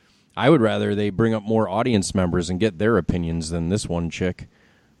me. I would rather they bring up more audience members and get their opinions than this one chick.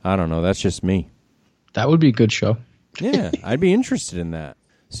 I don't know. That's just me. That would be a good show. Yeah, I'd be interested in that.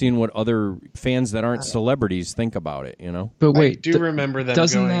 seeing what other fans that aren't celebrities think about it. You know. But wait, I do remember them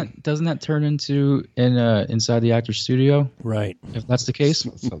doesn't going... doesn't that turn into inside the actor's studio? Right. If that's the case.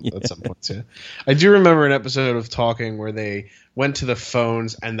 At some points, yeah. I do remember an episode of Talking where they went to the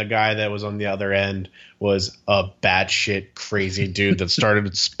phones and the guy that was on the other end was a batshit crazy dude that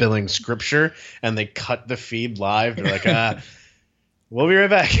started spilling scripture, and they cut the feed live. They're like, we'll be right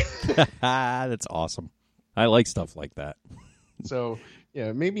back. That's awesome. I like stuff like that. So,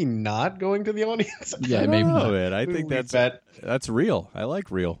 yeah, maybe not going to the audience. Yeah, maybe not. Oh, man, I think that's real. I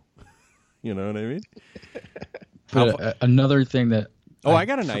like real. You know what I mean? But another thing that I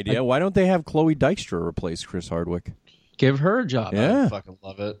got an idea. Why don't they have Chloe Dykstra replace Chris Hardwick? give her a job. Yeah. I fucking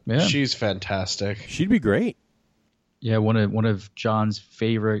love it. Yeah. She's fantastic. She'd be great. Yeah, one of John's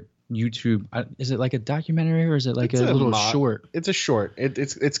favorite YouTube. Is it like a documentary or is it like It's a little short? It's a short.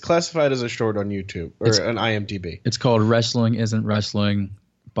 It's classified as a short on YouTube or an IMDb. It's called Wrestling Isn't Wrestling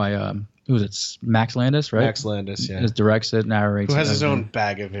by who is it? Max Landis, right? Max Landis, yeah. It directs it, narrates. Who has it, his own everything.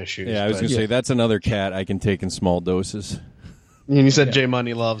 bag of issues. Yeah, I was but- going to say, that's another cat I can take in small doses. And you said Jay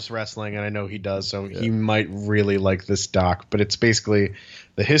Money loves wrestling, and I know he does, so he might really like this doc. But it's basically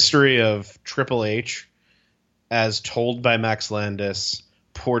the history of Triple H as told by Max Landis,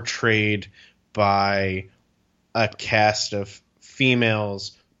 portrayed by a cast of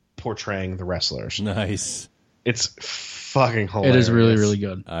females portraying the wrestlers. Nice. It's fucking hilarious. It is really, really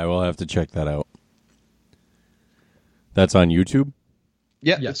good. I will have to check that out. That's on YouTube?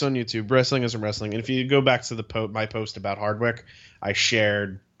 Yeah, Yes. it's on YouTube. Wrestling Isn't Wrestling. And if you go back to the my post about Hardwick, I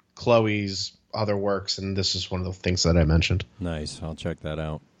shared Chloe's other works, and this is one of the things that I mentioned. Nice. I'll check that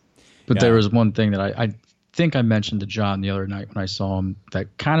out. But Yeah. there was one thing that I think I mentioned to John the other night when I saw him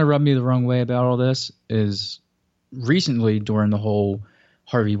that kind of rubbed me the wrong way about all this is recently during the whole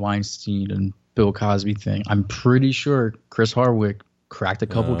Harvey Weinstein and Bill Cosby thing, I'm pretty sure Chris Hardwick cracked a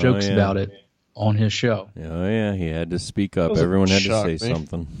couple jokes yeah. about it on his show. Oh, yeah. He had to speak up. Doesn't Everyone had to shock say me.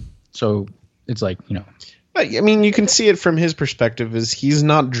 something. So it's like, But, I mean, you can see it from his perspective is he's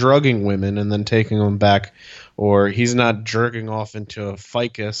not drugging women and then taking them back, or he's not jerking off into a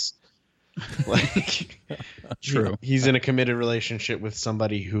ficus. Like, True. He's in a committed relationship with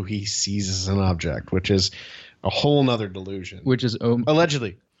somebody who he sees as an object, which is a whole nother delusion. which is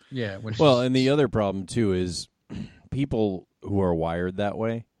Allegedly. Well, and the other problem, too, is people who are wired that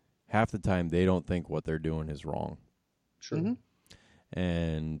way, half the time they don't think what they're doing is wrong. true.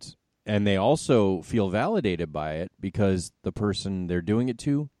 And they also feel validated by it because the person they're doing it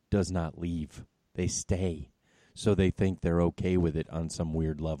to does not leave. They stay. So they think they're okay with it on some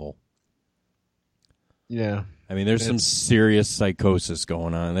weird level. Yeah. I mean, there's some serious psychosis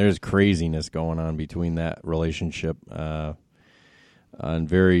going on. There's craziness going on between that relationship on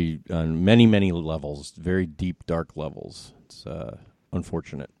many, many levels, very deep, dark levels. It's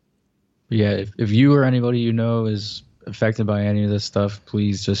unfortunate. But yeah, if you or anybody you know is affected by any of this stuff,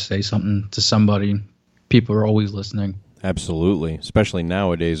 please just say something to somebody. People are always listening. Absolutely, especially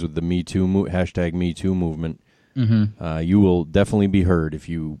nowadays with the Me Too hashtag Me Too movement. Mm-hmm. You will definitely be heard if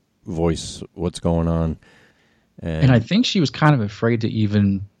you voice what's going on. And I think she was kind of afraid to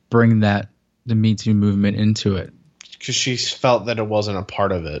even bring the Me Too movement into it. Because she felt that it wasn't a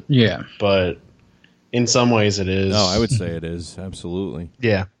part of it. Yeah. But in some ways it is. No, I would say it is absolutely.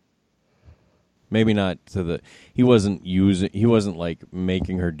 Yeah. Maybe not to the. He wasn't like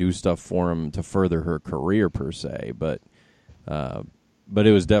making her do stuff for him to further her career per se, but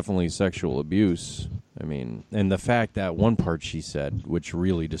it was definitely sexual abuse. I mean, and the fact that one part she said, which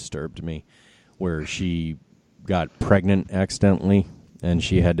really disturbed me, where she got pregnant accidentally and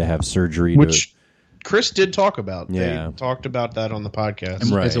she had to have surgery. Which Chris did talk about. Yeah. They talked about that on the podcast.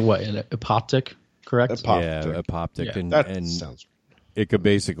 Right. It's a what? An apoptic, correct? apoptic, Yeah. That and sounds it could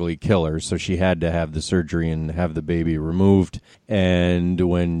basically kill her, so she had to have the surgery and have the baby removed. And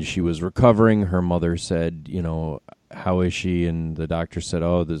when she was recovering, her mother said, how is she? And the doctor said,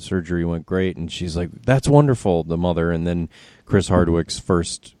 oh, the surgery went great. And she's like, that's wonderful, the mother. And then Chris Hardwick's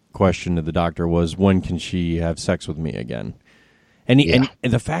first question to the doctor was, when can she have sex with me again? And,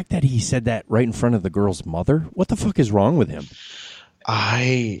 and the fact that he said that right in front of the girl's mother, what the fuck is wrong with him?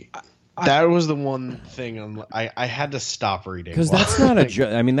 That was the one thing I had to stop reading. Because that's not a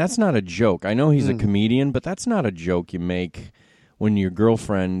joke. I mean, that's not a joke. I know he's a comedian, but that's not a joke you make when your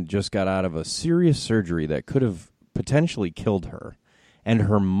girlfriend just got out of a serious surgery that could have potentially killed her, and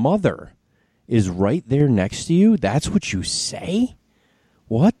her mother is right there next to you. That's what you say?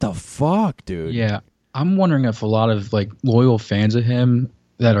 What the fuck, dude? Yeah. I'm wondering if a lot of loyal fans of him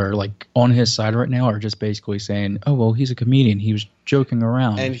that are like on his side right now are just basically saying, "Oh well, he's a comedian. He was joking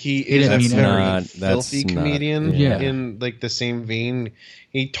around." And he is didn't a mean very anything. filthy comedian. Yeah. In like the same vein,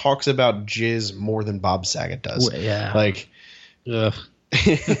 he talks about jizz more than Bob Saget does. Well, yeah. Like, Ugh.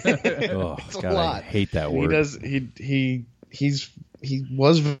 Oh, it's a God, lot. I hate that He word. does. He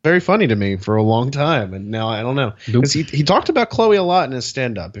was very funny to me for a long time, and now I don't know. Nope. 'Cause he talked about Chloe a lot in his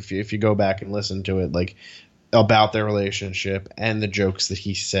stand up. If you go back and listen to it, like about their relationship and the jokes that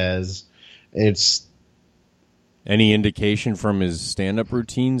he says, it's Any indication from his stand-up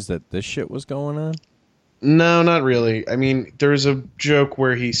routines that this shit was going on? no, not really. I mean, there's a joke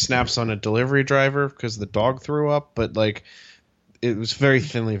where he snaps on a delivery driver because the dog threw up, but like it was very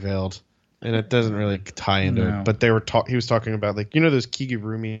thinly veiled, and it doesn't really tie into No. it. But he was talking about like those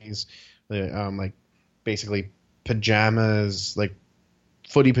kigurumis, like basically pajamas, like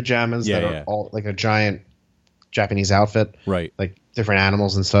footy pajamas Yeah, that yeah. are all like a giant Japanese outfit, Right. like different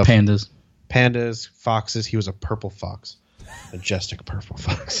animals and stuff. Pandas. Pandas, foxes. He was a purple fox, majestic purple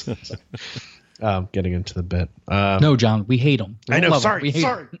fox. Getting into the bit. No, John, we hate him. We I don't know. love him. We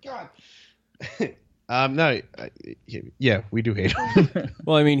Sorry. hate him. God. No. Yeah, we do hate him.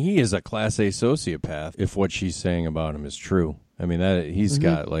 Well, I mean, he is a Class A sociopath, if what she's saying about him is true. I mean, that he's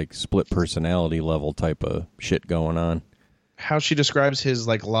got, like, split personality level type of shit going on. How she describes his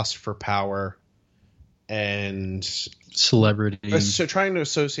like lust for power, and Celebrity. so trying to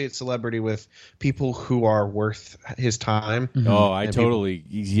associate celebrity with people who are worth his time. Oh, I And totally...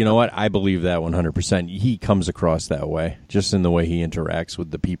 You know what? I believe that 100%. He comes across that way, just in the way he interacts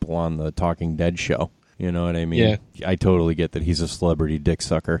with the people on the Talking Dead show. You know what I mean? Yeah. I totally get that he's a celebrity dick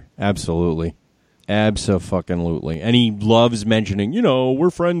sucker. Absolutely. Abso-fucking-lutely. And he loves mentioning, we're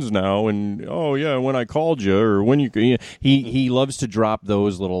friends now, and, oh, yeah, when I called you, or when he loves to drop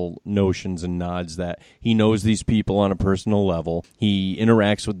those little notions and nods that he knows these people on a personal level. He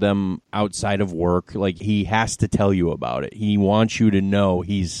interacts with them outside of work. Like, he has to tell you about it. He wants you to know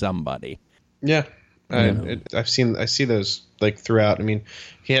he's somebody. Yeah. I see those like throughout. I mean,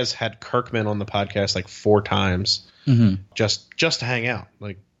 he has had Kirkman on the podcast like 4 times just to hang out.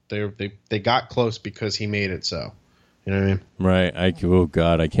 Like they got close because he made it so. You know what I mean? Right. Oh,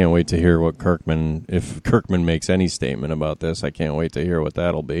 God, I can't wait to hear what if Kirkman makes any statement about this. I can't wait to hear what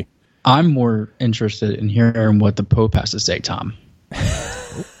that'll be. I'm more interested in hearing what the Pope has to say, Tom.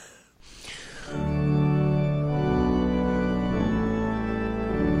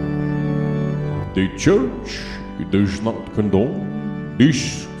 The church does not condone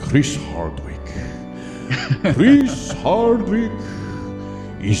this Chris Hardwick. Chris Hardwick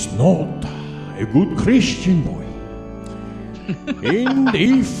is not a good Christian boy. And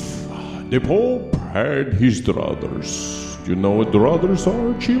if the Pope had his druthers, you know what druthers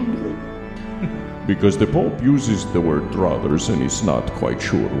are, children? Because the Pope uses the word druthers and is not quite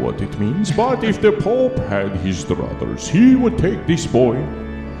sure what it means. But if the Pope had his druthers, he would take this boy,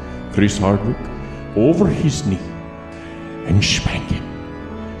 Chris Hardwick, over his knee and spank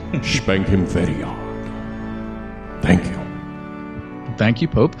him. Spank him very hard. Thank you. Thank you,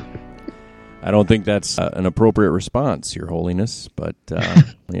 Pope. I don't think that's an appropriate response, Your Holiness, but,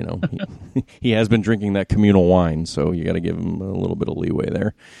 he has been drinking that communal wine, so you got to give him a little bit of leeway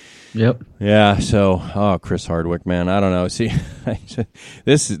there. Yep. Yeah, so, Chris Hardwick, man, I don't know. See,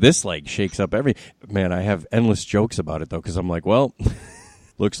 this like shakes up man, I have endless jokes about it, though, because I'm like, well,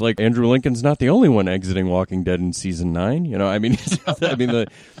 looks like Andrew Lincoln's not the only one exiting Walking Dead in season 9.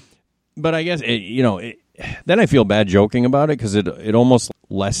 But I guess, then I feel bad joking about it because it almost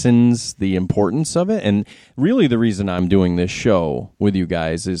lessens the importance of it. And really the reason I'm doing this show with you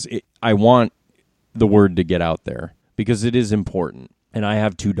guys is I want the word to get out there because it is important. And I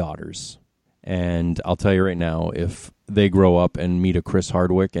have 2 daughters. And I'll tell you right now, if they grow up and meet a Chris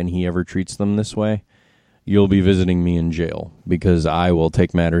Hardwick and he ever treats them this way, you'll be visiting me in jail because I will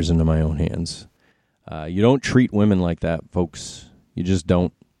take matters into my own hands. You don't treat women like that, folks. You just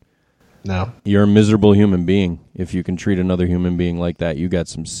don't. No. You're a miserable human being. If you can treat another human being like that, you got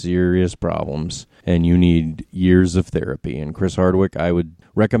some serious problems, and you need years of therapy. And Chris Hardwick, I would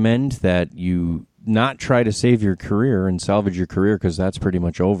recommend that you not try to save your career and salvage your career because that's pretty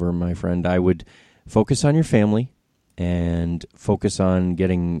much over, my friend. I would focus on your family and focus on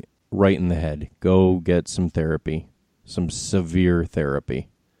getting right in the head. Go get some therapy, some severe therapy,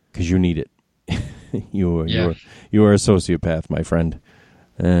 because you need it. You are a sociopath, my friend.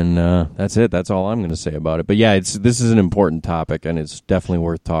 And that's it. That's all I'm going to say about it. But yeah, this is an important topic, and it's definitely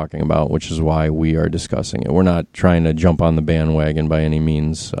worth talking about, which is why we are discussing it. We're not trying to jump on the bandwagon by any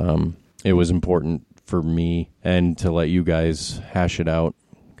means. It was important for me and to let you guys hash it out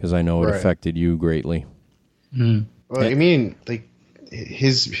because I know it affected you greatly. Well, I mean, like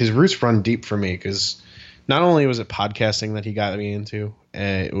his roots run deep for me because not only was it podcasting that he got me into,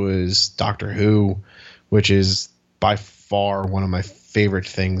 it was Doctor Who, which is by far one of my favorite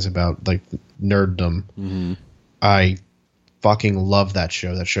things about like nerddom. Mm-hmm. I fucking love that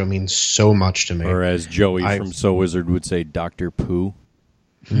show. That show means so much to me. Or as Joey from So Wizard would say, Dr. Pooh.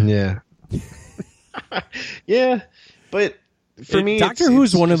 Yeah. Yeah, but for me, Doctor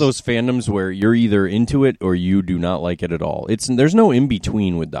Who's one of those fandoms where you're either into it or you do not like it at all. There's no in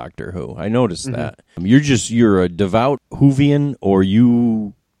between with Doctor Who. I noticed that. You're a devout Whovian or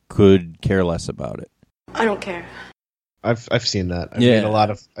you could care less about it. I don't care. I've seen that. I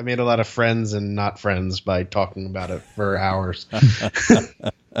made a lot of friends and not friends by talking about it for hours.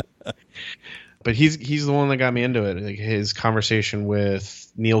 But he's the one that got me into it. Like his conversation with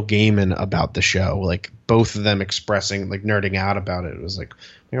Neil Gaiman about the show, like both of them expressing like nerding out about it. It was like,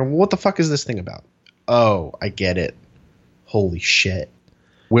 what the fuck is this thing about? Oh, I get it. Holy shit.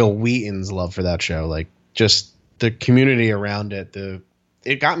 Will Wheaton's love for that show, like just the community around it,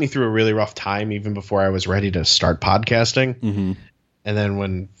 it got me through a really rough time even before I was ready to start podcasting. Mm-hmm. And then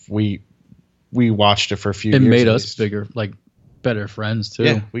when we watched it for a few years. It made us better friends too.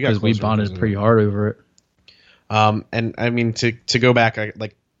 Yeah, because we bonded pretty hard over it. And I mean to go back,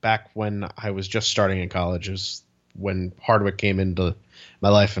 back when I was just starting in college is when Hardwick came into my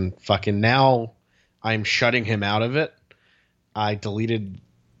life, and fucking now I'm shutting him out of it. I deleted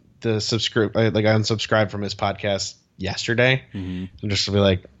I unsubscribed from his podcast yesterday, and just to be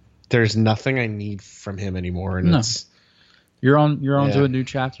like, there's nothing I need from him anymore, and it's you're on to a new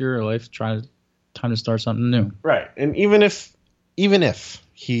chapter of your life, time to start something new, right? And even if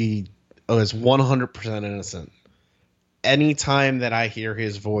he is 100% innocent, anytime that I hear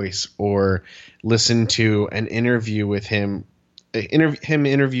his voice or listen to an interview with him,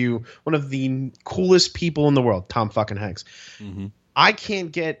 interview one of the coolest people in the world, Tom fucking Hanks. Mm-hmm. I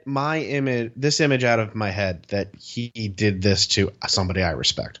can't get this image out of my head that he did this to somebody I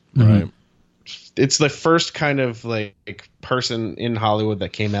respect. Right. It's the first kind of like person in Hollywood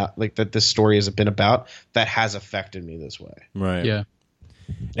that came out like that this story has been about that has affected me this way. Right. Yeah.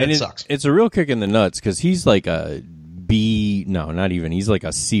 And it sucks. It's a real kick in the nuts because he's like a B, no, not even. He's like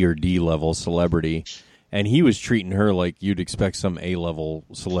a C or D level celebrity. And he was treating her like you'd expect some A-level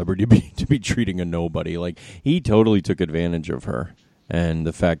celebrity to be treating a nobody. Like, he totally took advantage of her. And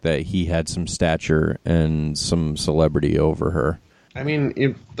the fact that he had some stature and some celebrity over her. I mean,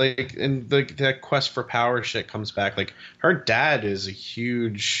 that quest for power shit comes back. Like, her dad is a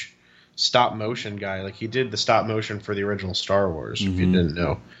huge stop motion guy. Like, he did the stop motion for the original Star Wars, if you didn't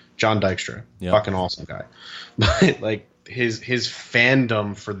know. John Dykstra. Yep. Fucking awesome guy. But, like, his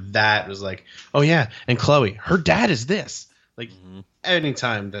fandom for that was like, oh yeah, and Chloe, her dad is this. Like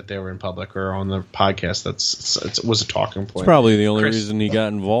anytime that they were in public or on the podcast, it was a talking point. It's probably the only reason he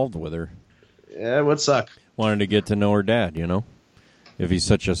got involved with her. Yeah, it would suck. Wanted to get to know her dad, if he's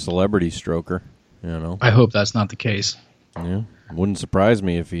such a celebrity stroker, I hope that's not the case. Yeah, wouldn't surprise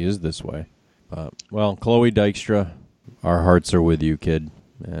me if he is this way. But, well, Chloe Dykstra, our hearts are with you, kid,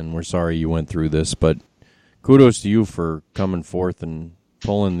 and we're sorry you went through this, but kudos to you for coming forth and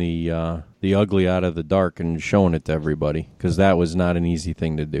pulling the ugly out of the dark and showing it to everybody, because that was not an easy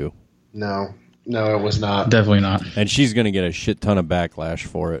thing to do. No, it was not. Definitely not. And she's going to get a shit ton of backlash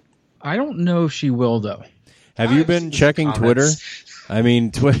for it. I don't know if she will, though. Have you been checking Twitter? I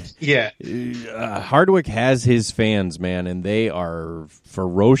mean, yeah. Hardwick has his fans, man, and they are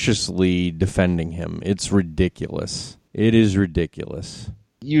ferociously defending him. It's ridiculous. It is ridiculous.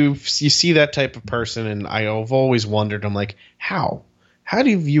 You see that type of person, and I've always wondered, I'm like, how have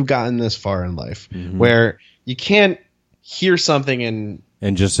you gotten this far in life where you can't hear something and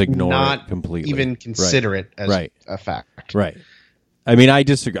just ignore it completely, even consider it as a fact? Right. I mean, I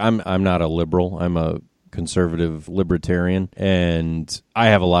disagree. I'm not a liberal. I'm a conservative libertarian, and I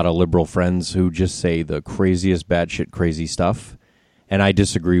have a lot of liberal friends who just say the craziest batshit crazy stuff, and I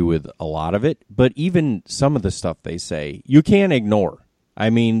disagree with a lot of it. But even some of the stuff they say, you can't ignore. I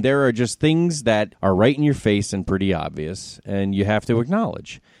mean, there are just things that are right in your face and pretty obvious, and you have to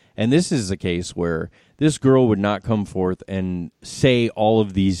acknowledge. And this is a case where this girl would not come forth and say all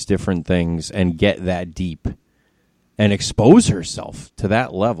of these different things and get that deep and expose herself to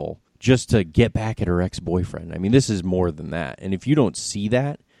that level just to get back at her ex-boyfriend. I mean, this is more than that. And if you don't see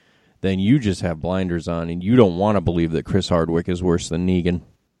that, then you just have blinders on, and you don't want to believe that Chris Hardwick is worse than Negan.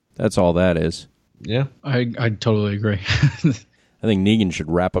 That's all that is. Yeah. I totally agree. I think Negan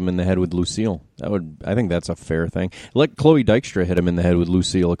should wrap him in the head with Lucille. I think that's a fair thing. Let Chloe Dykstra hit him in the head with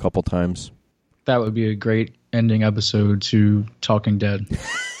Lucille a couple times. That would be a great ending episode to Talking Dead.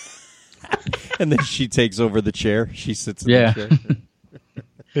 And then she takes over the chair. She sits in the chair.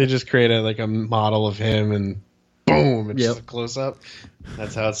 They just create a model of him and boom, it's just a Yep. close up.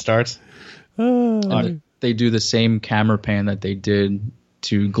 That's how it starts. And they do the same camera pan that they did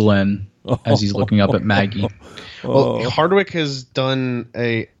to Glenn as he's looking up at Maggie. Well, Hardwick has done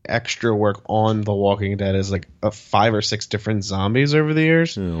a extra work on The Walking Dead as like 5 or 6 different zombies over the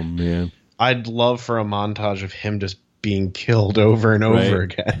years. Oh man. I'd love for a montage of him just being killed over and over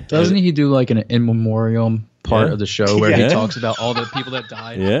Right. again. Doesn't he do like an in memoriam part Yeah. of the show where Yeah. he talks about all the people that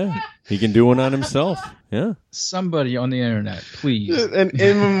died? Yeah, he can do one on himself. Yeah. Somebody on the internet, please. An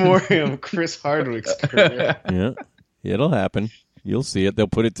in memoriam of Chris Hardwick's career. Yeah. It'll happen. You'll see it. They'll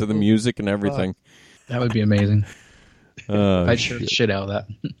put it to the music and everything. That would be amazing. Oh, I'd share the shit out of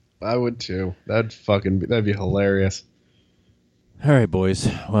that. I would too. That'd be hilarious. All right, boys.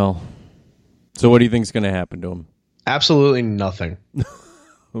 Well, so what do you think's going to happen to him? Absolutely nothing.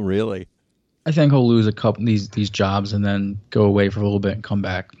 Oh, really? I think he'll lose a couple these jobs and then go away for a little bit and come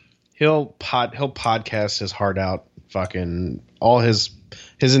back. He'll podcast his heart out. Fucking all his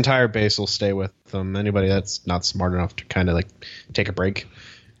entire base will stay with him. Anybody that's not smart enough to kind of like take a break.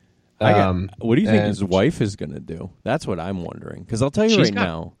 What do you think and- his wife is going to do? That's what I'm wondering. Because I'll tell you She's right got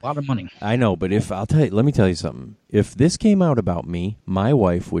now. a lot of money. I know, but let me tell you something. If this came out about me, my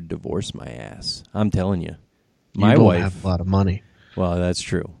wife would divorce my ass. I'm telling you. My You don't wife. have a lot of money. Well, that's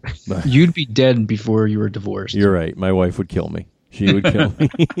true. But You'd be dead before you were divorced. you're right. My wife would kill me. She would kill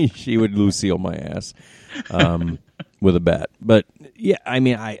me. She would Lucille my ass with a bat. But yeah, I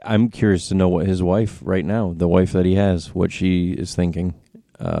mean, I'm curious to know what his wife right now, the wife that he has, what she is thinking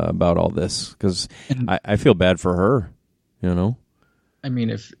about all this. Because I feel bad for her, you know? I mean,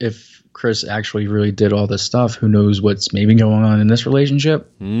 if Chris actually really did all this stuff, who knows what's maybe going on in this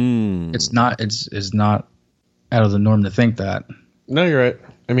relationship? It's not out of the norm to think that. No, you're right.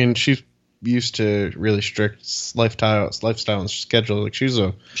 I mean, she's used to really strict lifestyle and schedule. Like she's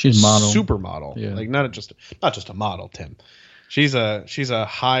a model. supermodel. Yeah. Like not just a model, Tim. She's a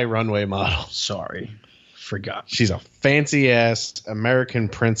high runway model. Sorry, forgot. She's a fancy ass American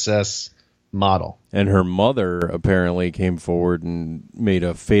princess model. And her mother apparently came forward and made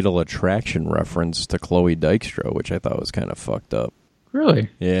a Fatal Attraction reference to Chloe Dykstra, which I thought was kind of fucked up. Really?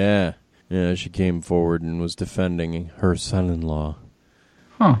 Yeah. Yeah, she came forward and was defending her son-in-law.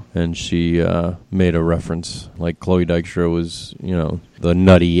 Huh. And she made a reference, like Chloe Dykstra was, the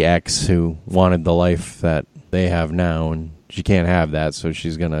nutty ex who wanted the life that they have now, and she can't have that, so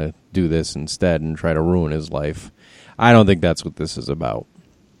she's going to do this instead and try to ruin his life. I don't think that's what this is about.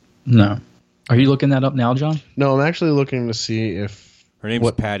 No. Are you looking that up now, John? No, I'm actually looking to see if Her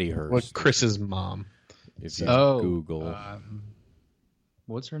name's Patty Hearst. what Chris's mom, If you Oh, Google.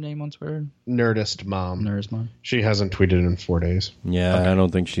 What's her name on Twitter? Nerdist mom. Nurse Mom. She hasn't tweeted in 4 days. Yeah, I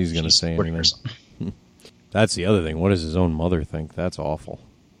don't think she's going to say 40 anything. or something. That's the other thing. What does his own mother think? That's awful.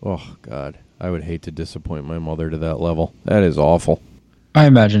 Oh, God. I would hate to disappoint my mother to that level. That is awful. I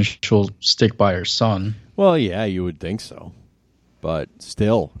imagine she'll stick by her son. Well, yeah, you would think so. But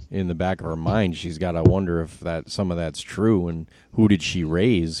still, in the back of her mind, she's got to wonder if some of that's true and who did she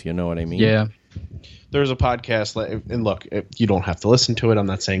raise? You know what I mean? Yeah. There's a podcast, and look, you don't have to listen to it. I'm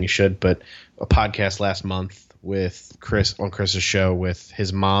not saying you should, but a podcast last month with Chris on Chris's show with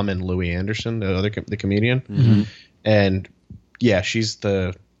his mom and Louis Anderson, the comedian, and yeah, she's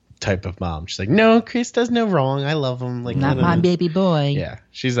the type of mom. She's like, no, Chris does no wrong. I love him. Like, Not my baby boy. Yeah,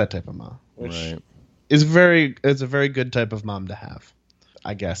 she's that type of mom, which Right. is it's a very good type of mom to have,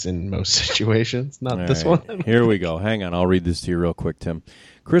 I guess, in most situations. Not All this right. one. Here we go. Hang on. I'll read this to you real quick, Tim.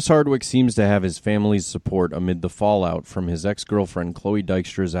 Chris Hardwick seems to have his family's support amid the fallout from his ex-girlfriend Chloe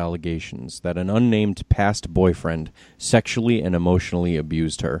Dykstra's allegations that an unnamed past boyfriend sexually and emotionally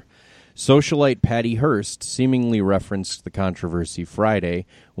abused her. Socialite Patty Hearst seemingly referenced the controversy Friday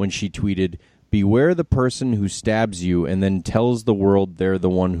when she tweeted, "Beware the person who stabs you and then tells the world they're the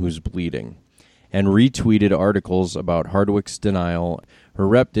one who's bleeding," and retweeted articles about Hardwick's denial. Her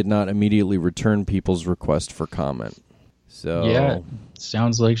rep did not immediately return people's request for comment. So Yeah.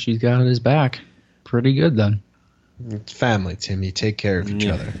 Sounds like she's got his back. Pretty good then. It's family, Tim. You take care of each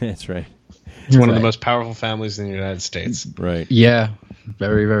yeah, other. that's right. It's one of the Right. most powerful families in the United States. Right. Yeah.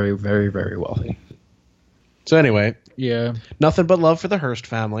 Very, very, very, very wealthy. So anyway, Yeah. nothing but love for the Hearst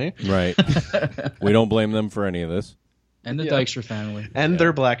family Right. We don't blame them for any of this. And the Yeah. Dykstra family. and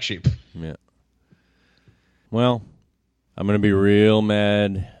their black sheep. Yeah. Well, I'm going to be real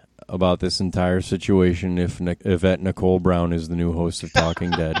mad about this entire situation if Yvette Nicole Brown is the new host of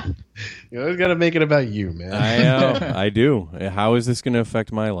Talking Dead. You always got to make it about you, man. I know. I do. How is this going to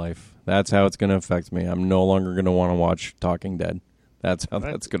affect my life? That's how it's going to affect me. I'm no longer going to want to watch Talking Dead. That's how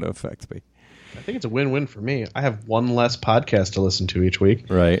that's going to affect me. I think it's a win-win for me. I have one less podcast to listen to each week.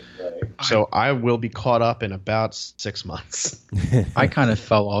 Right. So I will be caught up in about 6 months. I kind of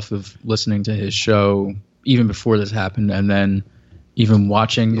fell off of listening to his show even before this happened, and then even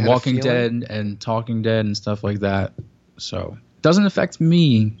watching The had a Walking feeling? Dead and Talking Dead and stuff like that. So it doesn't affect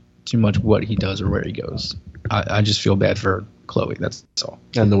me too much what he does or where he goes. I just feel bad for Chloe. That's all.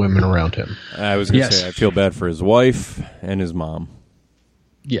 And the women around him. I was going to Yes. say, I feel bad for his wife and his mom.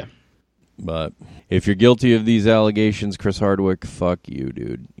 Yeah. But if you're guilty of these allegations, Chris Hardwick, fuck you,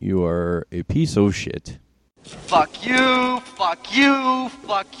 dude. You are a piece of shit. Fuck you, fuck you,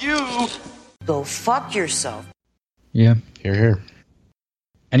 fuck you. Go fuck yourself. Yeah. Here, here.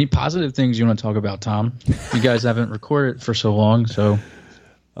 Any positive things you want to talk about, Tom? You guys haven't recorded for so long, so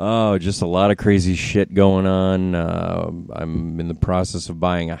Oh, just a lot of crazy shit going on. I'm in the process of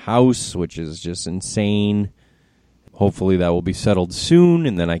buying a house, which is just insane. Hopefully that will be settled soon,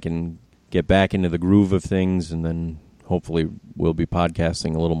 and then I can get back into the groove of things, and then hopefully we'll be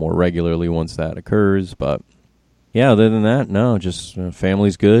podcasting a little more regularly once that occurs. But yeah, other than that, no, just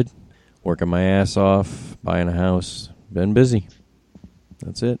family's good, working my ass off, buying a house, been busy.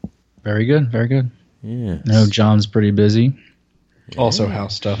 That's it. very good, very good. Yeah. I know John's pretty busy. Also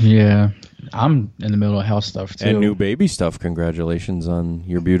house stuff. Yeah. I'm in the middle of house stuff, too. And new baby stuff. Congratulations on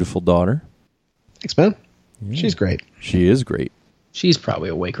your beautiful daughter. Thanks, man. She's great. She is great. She's probably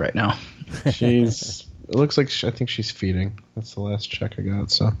awake right now. She's. It looks like I think she's feeding. That's the last check I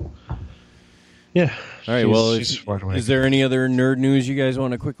got. So, yeah. All right, well, she's wide awake. is there any other nerd news you guys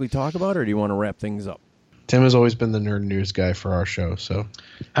want to quickly talk about, or do you want to wrap things up? Tim has always been the nerd news guy for our show. So,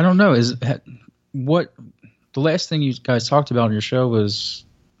 I don't know. What the last thing you guys talked about on your show was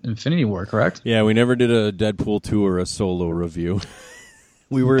Infinity War, correct? Yeah, we never did a Deadpool 2 or a solo review.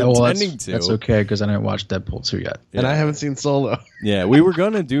 We were Well, intending to. That's okay because I didn't watch Deadpool 2 yet. and I haven't seen Solo. Yeah, we were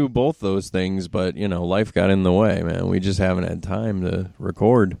going to do both those things, but, life got in the way, man. We just haven't had time to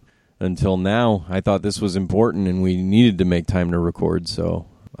record until now. I thought this was important, and we needed to make time to record, so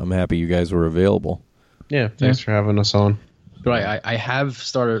I'm happy you guys were available. Yeah. Thanks for having us on. But I have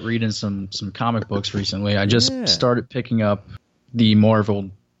started reading some comic books recently. I just Yeah. started picking up the Marvel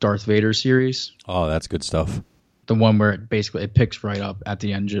Darth Vader series, Oh, that's good stuff. the one where it picks right up at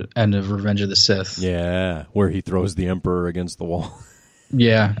the end of Revenge of the Sith. Yeah, where he throws the Emperor against the wall.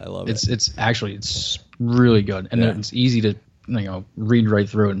 Yeah, I love it. It's really good, and Yeah. it's easy to read right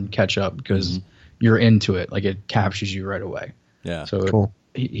through it and catch up because you're into it. Like it captures you right away. Yeah. So Cool.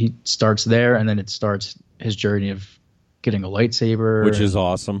 he starts there, and then it starts his journey of getting a lightsaber, Which is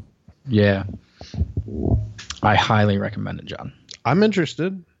awesome. yeah. I highly recommend it, John. I'm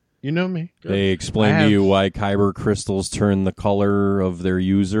interested. You know me. They explain I to have- you why kyber crystals turn the color of their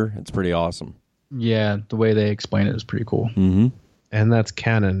user. It's pretty awesome. Yeah, the way they explain it is pretty cool. Mm-hmm. And that's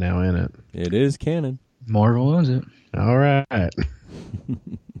canon now, in it? It is canon. Marvel owns it. All right.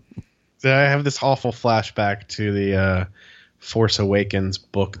 So I have this awful flashback to the Force Awakens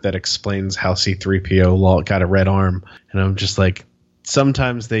book that explains how C-3PO got a red arm, and I'm just like,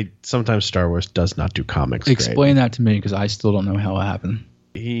 sometimes Star Wars does not do comics. great. Explain that to me because I still don't know how it happened.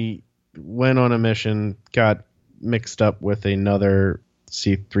 He went on a mission, got mixed up with another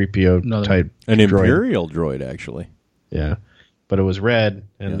C-3PO type An droid. Imperial droid, actually. Yeah, but it was red,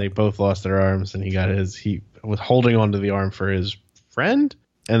 and Yeah. they both lost their arms, and he was holding onto the arm for his friend,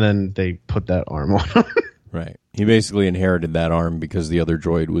 and then they put that arm on him. Right. He basically inherited that arm because the other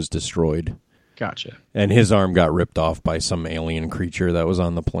droid was destroyed. Gotcha. And his arm got ripped off by some alien creature that was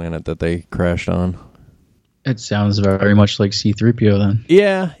on the planet that they crashed on. It sounds very much like C-3PO then.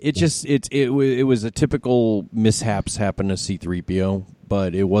 Yeah, it was a typical mishaps happen to C-3PO,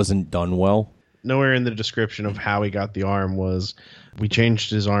 but it wasn't done well. Nowhere in the description of how he got the arm was, we changed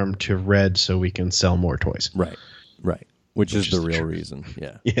his arm to red so we can sell more toys. Right. Which is the is the real truth. reason.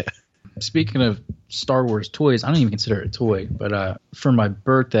 Yeah. Yeah. Speaking of Star Wars toys, I don't even consider it a toy, but for my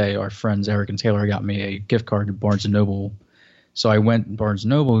birthday, our friends Eric and Taylor got me a gift card to Barnes & Noble. So I went to Barnes &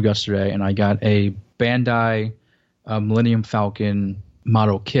 Noble yesterday, and I got a Bandai Millennium Falcon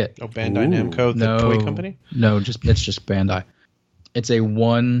model kit. Oh, Bandai Ooh. Namco, the toy company? No, it's just Bandai. It's a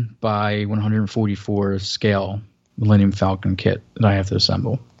 1x144 scale Millennium Falcon kit that I have to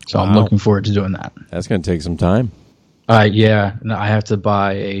assemble. So I'm Wow. looking forward to doing that. That's going to take some time. Yeah, and I have to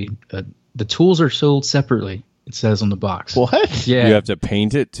buy the tools are sold separately. It says on the box. What? Yeah, You have to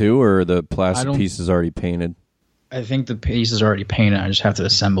paint it too, or the I plastic don't- piece is already painted? I think the piece is already painted. I just have to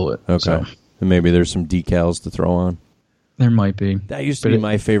assemble it. Okay. So And maybe there's some decals to throw on. there might be. That used to But be it-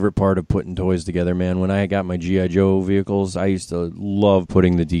 my favorite part of putting toys together, man. When I got my G.I. Joe vehicles, I used to love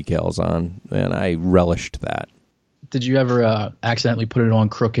putting the decals on, and I relished that. Did you ever accidentally put it on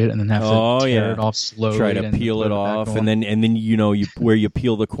crooked and then have to tear it off slowly? Try to peel it off, and then you where you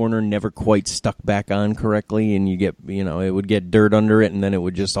peel the corner never quite stuck back on correctly, and you get it would get dirt under it, and then it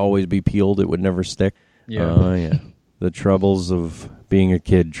would just always be peeled. It would never stick. Yeah. Yeah. The troubles of being a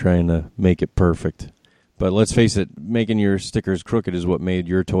kid trying to make it perfect. But let's face it, making your stickers crooked is what made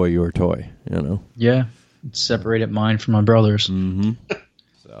your toy your toy. Yeah. Separated mine from my brother's. Mm-hmm.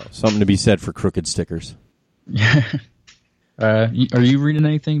 So something to be said for crooked stickers. Yeah. Are you reading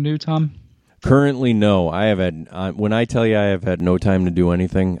anything new, Tom? Currently, no. I have had. When I tell you I have had no time to do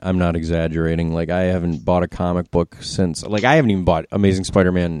anything, I'm not exaggerating. Like, I haven't bought a comic book since. Like, I haven't even bought Amazing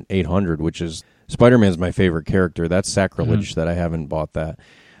Spider-Man 800, which is Spider-Man's my favorite character. That's sacrilege that I haven't bought that.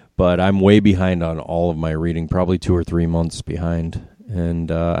 But I'm way behind on all of my reading, probably 2 or 3 months behind,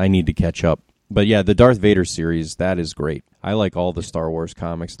 and I need to catch up. But yeah, the Darth Vader series, that is great. I like all the Star Wars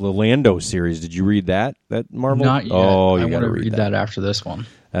comics. The Lando series, did you read that? That Marvel? Not yet. Oh, you I got want to to read that after this one.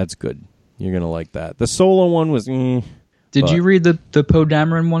 That's good. You're going to like that. The Solo one was... Did you read the Poe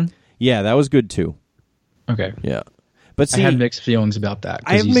Dameron one? Yeah, that was good too. Okay. Yeah. But see, I had mixed feelings about that.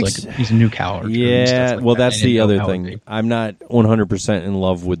 I have He's a new character. Yeah, and stuff that's I the didn't know other how it'd thing. be. I'm not 100% in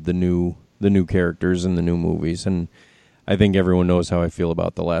love with the new characters in the new movies, and I think everyone knows how I feel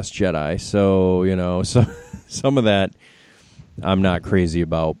about The Last Jedi. So, so some of that I'm not crazy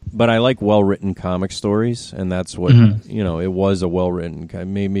about. But I like well-written comic stories, and that's what, it was a well-written.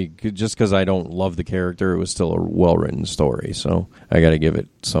 Maybe just because I don't love the character, it was still a well-written story. So I got to give it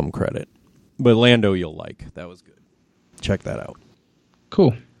some credit. But Lando you'll like. That was good. Check that out.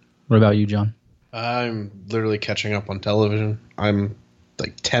 Cool. What about you, John? I'm literally catching up on television. I'm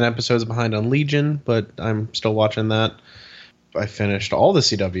like 10 episodes behind on Legion, but I'm still watching that. I finished all the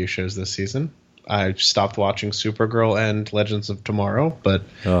CW shows this season. I stopped watching Supergirl and Legends of Tomorrow, but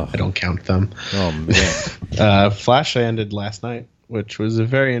I don't count them. Oh, man. Flash ended last night, which was a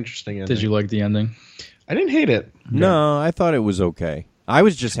very interesting ending. Did you like the ending? I didn't hate it. No, I thought it was okay. I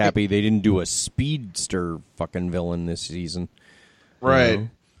was just happy they didn't do a speedster fucking villain this season. Right.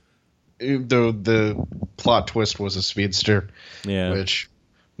 Though the plot twist was a speedster, which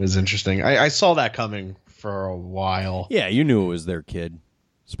was interesting. I saw that coming for a while. Yeah, you knew it was their kid.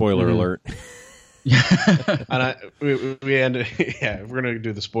 Spoiler alert. And we ended. Yeah, we're gonna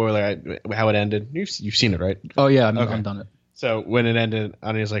do the spoiler. How it ended. You've seen it, right? Oh yeah, I've done it. So when it ended,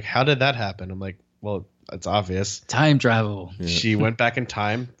 Anya's like, "How did that happen?" I'm like, "Well, it's obvious. Time travel." Yeah. She went back in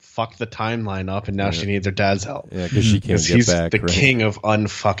time, fucked the timeline up, and now she needs her dad's help. Yeah, because she can't get he's back. the king of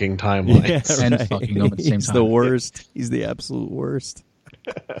unfucking timelines. And fucking them at the same He's time. the worst. He's the absolute worst.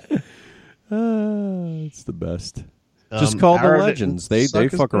 It's the best. Just call the Arrow Legends. didn't They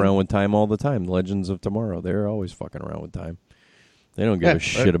suck as fuck bad. around with time all the time. Legends of Tomorrow. They're always fucking around with time. They don't give a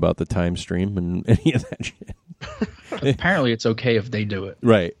shit about the time stream and any of that shit. Apparently, it's okay if they do it.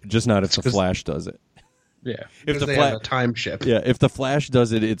 Right. Just not if the Flash does it. Yeah. If the they have a time ship. Yeah, if the Flash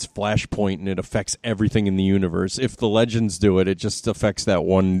does it, it's Flashpoint and it affects everything in the universe. If the Legends do it, it just affects that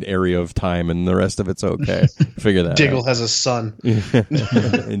one area of time and the rest of it's okay. Figure that Diggle out. has a son.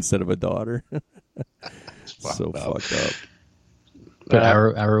 Instead of a daughter. So fucked up. But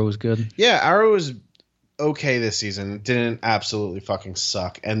Arrow was good. Yeah, Arrow was okay this season. Didn't absolutely fucking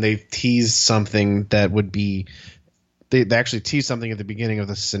suck. And they teased something that would be... They actually teased something at the beginning of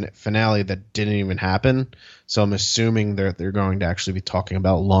the finale that didn't even happen. So I'm assuming they're going to actually be talking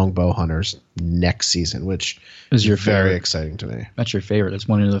about Longbow Hunters next season, which Is your very favorite? exciting to me. That's your favorite. That's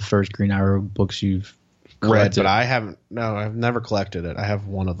one of the first Green Arrow books you've Read, collected. but I haven't. No, I've never collected it. I have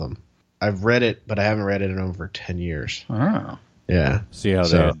one of them. I've read it, but I haven't read it in over 10 years. Oh. Yeah. See how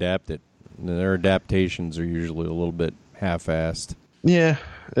they adapt it. Their adaptations are usually a little bit half-assed. Yeah,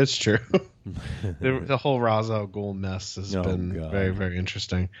 it's true. The whole Ra's al Ghul mess has been God. very, very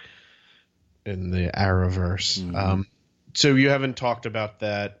interesting in the Arrowverse. So you haven't talked about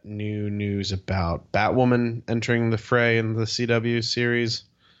that new news about Batwoman entering the fray in the CW series?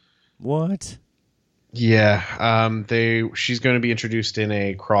 What? Yeah, she's going to be introduced in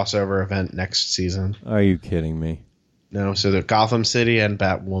a crossover event next season. Are you kidding me? No, so the Gotham City and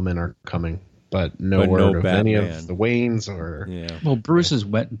Batwoman are coming, but no word of any of the Waynes or. Yeah. Well, Bruce has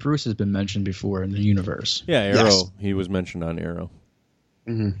been mentioned before in the universe. Yeah, Arrow. Yes. He was mentioned on Arrow.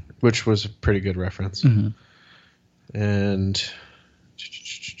 Which was a pretty good reference. And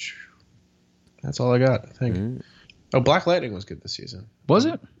that's all I got, I think. Oh, Black Lightning was good this season. Was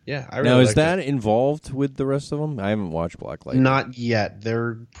it? Yeah, I really Now, is liked that it. involved with the rest of them? I haven't watched Black Lightning. Not yet.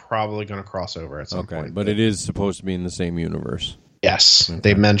 They're probably going to cross over at some point. But it is supposed to be in the same universe. Yes,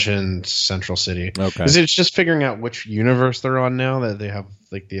 they mentioned Central City. Okay. Because it's just figuring out which universe they're on now that they have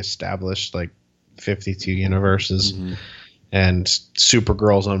like the established like 52 universes, and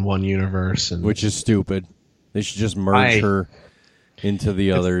Supergirl's on one universe, and Which is stupid. They should just merge her into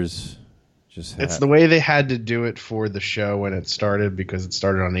the others. It's the way they had to do it for the show when it started, because it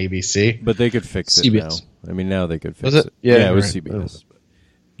started on ABC. But they could fix it CBS. now. I mean, now they could fix Was it? it. Yeah, it was right. CBS.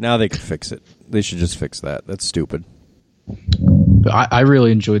 Now they could fix it. They should just fix that. That's stupid. But I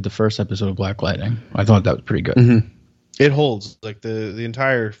really enjoyed the first episode of Black Lightning. I thought that was pretty good. It holds. Like the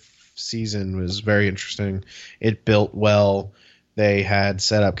entire season was very interesting. It built well. They had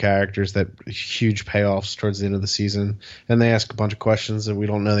set up characters that huge payoffs towards the end of the season, and they ask a bunch of questions that we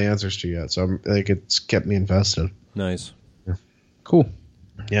don't know the answers to yet. So it's kept me invested. Nice. Cool.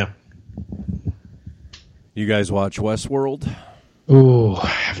 Yeah. You guys watch Westworld? Ooh, I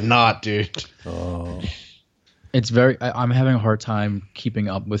have not, dude. it's very. I'm having a hard time keeping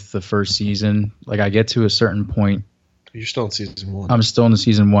up with the first season. Like, I get to a certain point. You're still in season 1. I'm still in the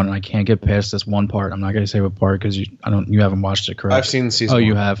season 1, and I can't get past this one part. I'm not going to say what part because you haven't watched it, correct? I've seen season 1.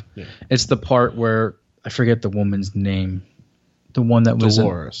 You have. Yeah. It's the part where I forget the woman's name. The one that was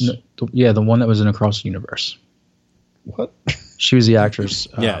Dolores. the one that was in Across the Universe. What? She was the actress.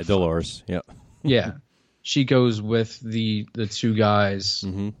 Yeah, Dolores. Yeah. Yeah, she goes with the two guys,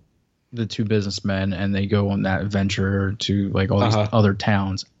 Mhm. the two businessmen, and they go on that adventure to like all these other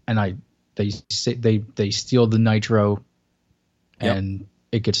towns. And they steal the nitro, and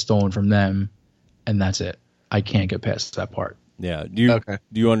it gets stolen from them, and that's it. I can't get past that part. Yeah. Do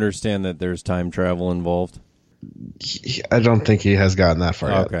you understand that there's time travel involved? I don't think he has gotten that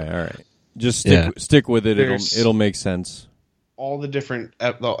far yet. Okay, all right. Just stick with it. It'll make sense. All the different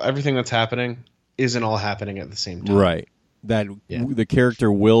everything that's happening isn't all happening at the same time. Right. The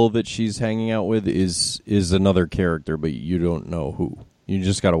character Will that she's hanging out with is another character, but you don't know who. You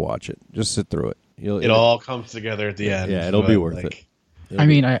just got to watch it. Just sit through it. It all comes together at the end. Yeah, it'll be worth it. I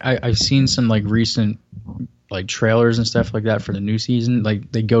mean, I've seen some like recent like trailers and stuff like that for the new season.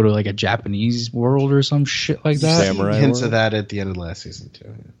 Like they go to like a Japanese world or some shit like that. Samurai Hints world? of that at the end of last season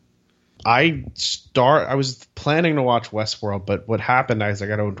too. I was planning to watch Westworld, but what happened is I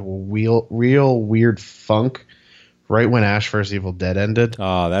got into a real weird funk right when Ash vs. Evil Dead ended.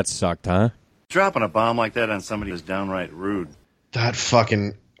 Oh, that sucked, huh? Dropping a bomb like that on somebody is downright rude. That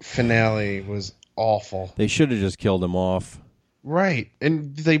fucking finale was awful. They should have just killed him off. Right.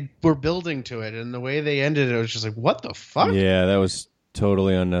 And they were building to it, and the way they ended it was just like, what the fuck? Yeah, that was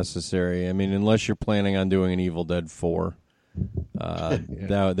totally unnecessary. I mean, unless you're planning on doing an Evil Dead 4,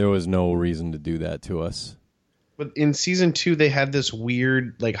 there was no reason to do that to us. But in season 2, they had this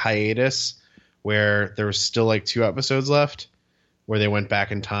weird like hiatus where there was still like 2 episodes left where they went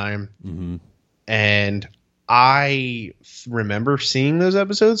back in time. Mm-hmm. And I remember seeing those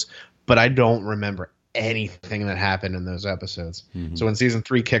episodes, but I don't remember anything that happened in those episodes. Mm-hmm. So when season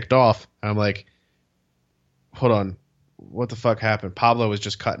 3 kicked off, I'm like, hold on, what the fuck happened? Pablo was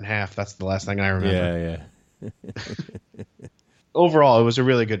just cut in half. That's the last thing I remember. Yeah. Overall, it was a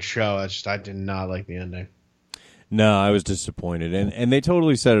really good show. I did not like the ending. No, I was disappointed. And they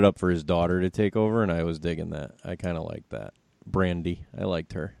totally set it up for his daughter to take over, and I was digging that. I kind of liked that. Brandy, I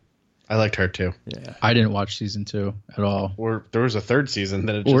liked her. I liked her too. Yeah. I didn't watch season 2 at all. Or there was a 3rd season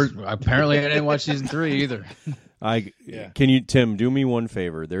that it Or just... apparently I didn't watch season 3 either. Can you, Tim, do me one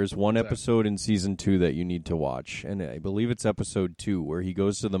favor? There's one episode in season 2 that you need to watch, and I believe it's episode 2 where he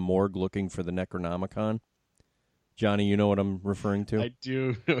goes to the morgue looking for the Necronomicon. Johnny, you know what I'm referring to? I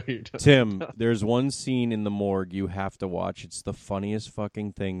do know what you're talking Tim, there's one scene in the morgue you have to watch. It's the funniest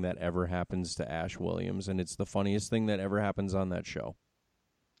fucking thing that ever happens to Ash Williams, and it's the funniest thing that ever happens on that show.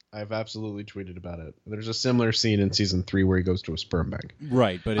 I've absolutely tweeted about it. There's a similar scene in season 3 where he goes to a sperm bank.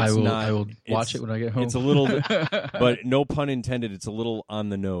 Right, but it's not. I will watch it when I get home. It's a little, but no pun intended. It's a little on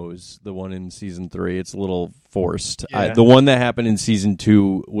the nose. The one in season 3, it's a little forced. Yeah. The one that happened in season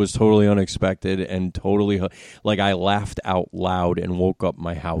 2 was totally unexpected and totally like I laughed out loud and woke up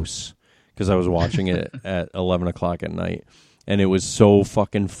my house because I was watching it at 11 o'clock at night, and it was so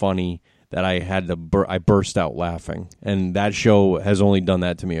fucking funny that I had to I burst out laughing. And that show has only done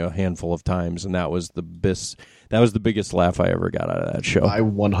that to me a handful of times, and that was the biggest laugh I ever got out of that show. I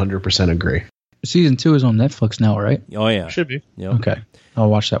 100% agree. Season 2 is on Netflix now, right? Oh yeah, Should be. Yep. Okay. I'll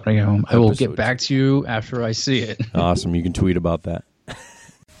watch that when I get home. I will Episode get back to you after I see it. Awesome. You can tweet about that.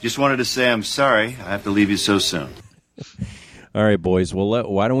 Just wanted to say I'm sorry I have to leave you so soon. All right, boys.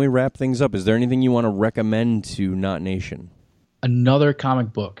 Well, why don't we wrap things up? Is there anything you want to recommend to Not Nation? Another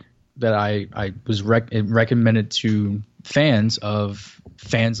comic book that I was recommended to fans of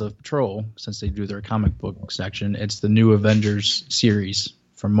Patrol, since they do their comic book section. It's the new Avengers series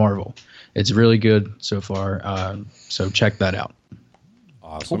from Marvel. It's really good so far, so check that out.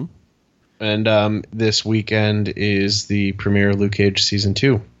 Awesome. And this weekend is the premiere of Luke Cage Season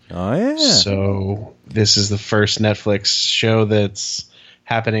 2. Oh, yeah. So this is the first Netflix show that's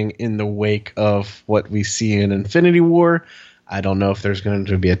happening in the wake of what we see in Infinity War. I don't know if there's going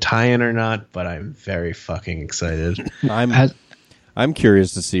to be a tie-in or not, but I'm very fucking excited. I'm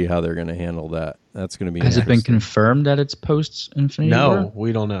curious to see how they're going to handle that. That's going to be Has it been confirmed that it's post Infinity War? No,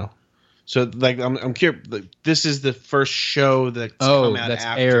 we don't know. So, like, I'm curious. This is the first show that's come out that's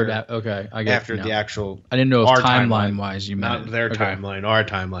after, aired. Okay, I get after the actual. I didn't know if our timeline-wise you meant not their timeline, our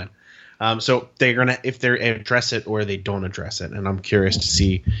timeline. So they're gonna if they address it or they don't address it, and I'm curious to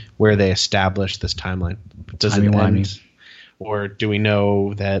see where they establish this timeline. Does it end, or do we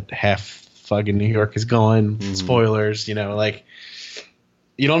know that half fucking New York is gone? Spoilers, like.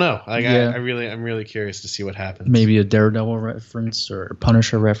 You don't know. Like I'm really curious to see what happens. Maybe a Daredevil reference or a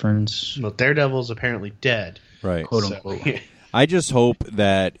Punisher reference. Well, Daredevil's apparently dead, right? Quote unquote. I just hope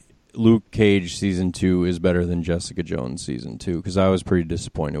that Luke Cage Season 2 is better than Jessica Jones Season 2 because I was pretty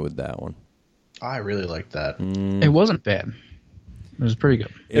disappointed with that one. I really liked that. It wasn't bad. It was pretty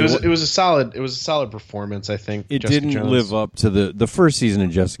good. It was a solid performance. I think it Jessica didn't Jones. Live up to the first season of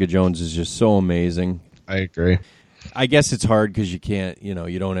Jessica Jones is just so amazing. I agree. I guess it's hard because you can't, you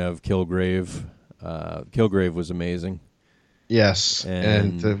don't have Kilgrave. Kilgrave was amazing. Yes,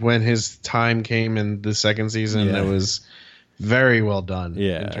 and when his time came in the second season, it was very well done.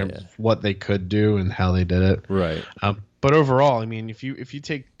 Yeah, in terms of what they could do and how they did it. Right. But overall, I mean, if you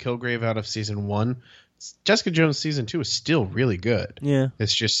take Kilgrave out of season 1, Jessica Jones season 2 is still really good. Yeah.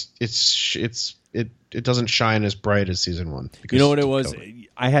 It's just it doesn't shine as bright as season 1. You know what it was?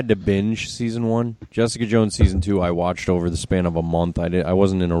 I had to binge season 1. Jessica Jones season 2 I watched over the span of a month. I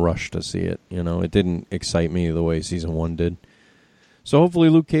wasn't in a rush to see it. It didn't excite me the way season 1 did. So hopefully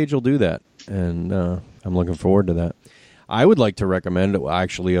Luke Cage will do that, and I'm looking forward to that. I would like to recommend,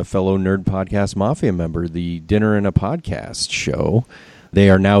 actually, a fellow Nerd Podcast Mafia member, the Dinner and a Podcast show. They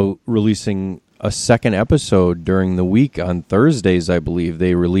are now releasing a second episode during the week on Thursdays, I believe.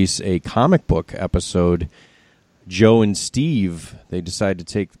 They release a comic book episode. Joe and Steve, they decide to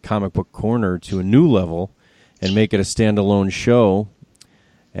take Comic Book Corner to a new level and make it a standalone show.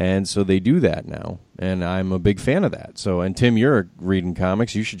 And so they do that now. And I'm a big fan of that. So, and Tim, you're reading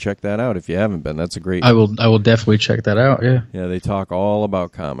comics. You should check that out if you haven't been. That's a great... I will definitely check that out, yeah. Yeah, they talk all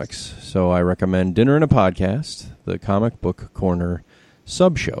about comics. So I recommend Dinner and a Podcast, the Comic Book Corner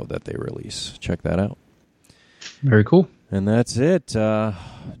sub-show that they release. Check that out. Very cool. And that's it.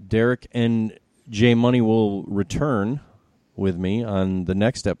 Derek and J Money will return with me on the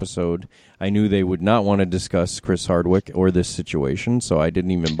next episode. I knew they would not want to discuss Chris Hardwick or this situation, so I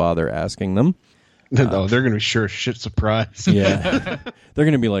didn't even bother asking them. No, they're going to be sure shit surprised. Yeah. They're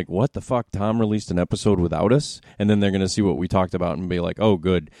going to be like, what the fuck? Tom released an episode without us? And then they're going to see what we talked about and be like, oh,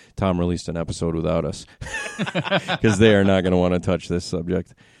 good. Tom released an episode without us. Because they are not going to want to touch this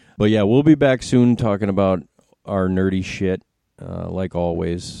subject. But yeah, we'll be back soon talking about our nerdy shit, like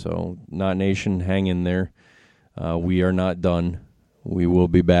always. So, Not Nation, hang in there. We are not done. We will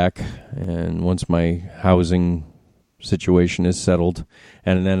be back. And once my housing situation is settled,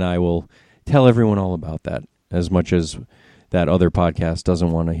 and then I will tell everyone all about that, as much as that other podcast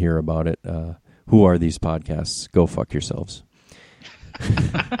doesn't want to hear about it. Who are these podcasts? Go fuck yourselves.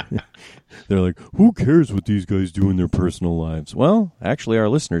 They're like, who cares what these guys do in their personal lives? Well, actually, our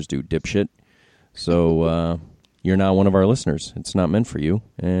listeners do, dipshit. So you're not one of our listeners. It's not meant for you,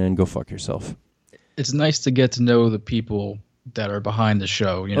 and go fuck yourself. It's nice to get to know the people that are behind the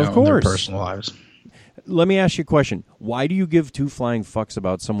show, of course. in their personal lives. Let me ask you a question. Why do you give two flying fucks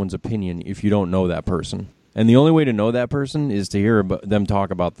about someone's opinion if you don't know that person? And the only way to know that person is to hear them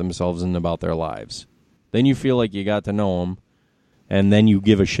talk about themselves and about their lives. Then you feel like you got to know them, and then you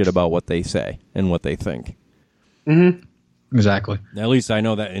give a shit about what they say and what they think. Mm-hmm. Exactly. At least I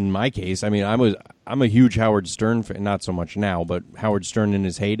know that in my case. I mean, I'm a huge Howard Stern fan, not so much now, but Howard Stern in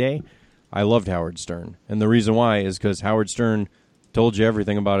his heyday, I loved Howard Stern. And the reason why is because Howard Stern told you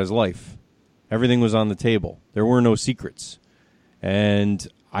everything about his life. Everything was on the table. There were no secrets. And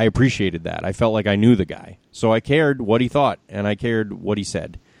I appreciated that. I felt like I knew the guy. So I cared what he thought, and I cared what he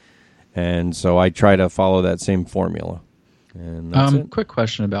said. And so I try to follow that same formula. And that's it. Quick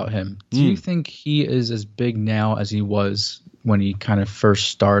question about him. Do you think he is as big now as he was when he kind of first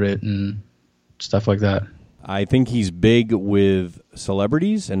started and stuff like that? I think he's big with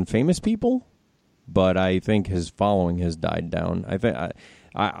celebrities and famous people, but I think his following has died down.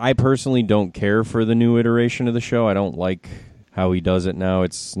 I personally don't care for the new iteration of the show. I don't like how he does it now.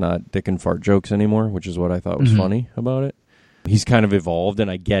 It's not dick and fart jokes anymore, which is what I thought was funny about it. he's kind of evolved,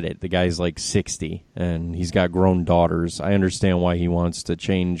 and I get it. The guy's like 60, and he's got grown daughters. I understand why he wants to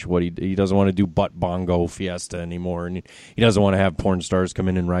change what he doesn't want to do butt bongo fiesta anymore, and he doesn't want to have porn stars come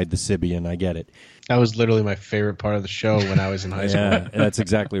in and ride the Sibian. I get it. That was literally my favorite part of the show when I was in high school. Yeah, that's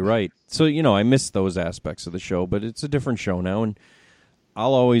exactly right. So, I miss those aspects of the show, but it's a different show now, and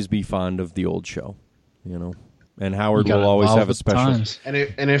I'll always be fond of the old show, And Howard will always have a special. And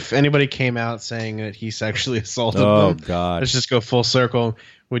if anybody came out saying that he sexually assaulted them, oh God, let's just go full circle.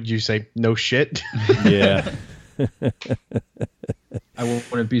 Would you say no shit? Yeah, I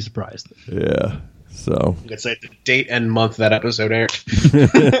wouldn't be surprised. Yeah. So you could say the date and month that episode aired.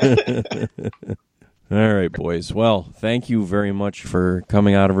 All right, boys. Well, thank you very much for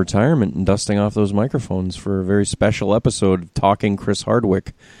coming out of retirement and dusting off those microphones for a very special episode of Talking Chris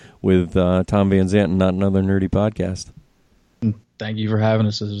Hardwick with Tom Van Zant and Not Another Nerdy Podcast. Thank you for having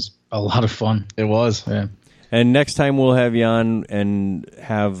us. It was a lot of fun. It was. Yeah. And next time we'll have you on and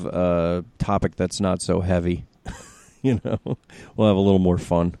have a topic that's not so heavy. We'll have a little more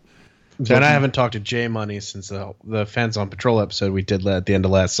fun. And I haven't talked to Jay Money since the Fans on Patrol episode we did at the end of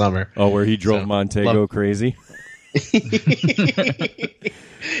last summer. Oh, where he drove Montego crazy?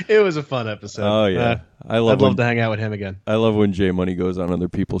 It was a fun episode. Oh, yeah. I'd love to hang out with him again. I love when Jay Money goes on other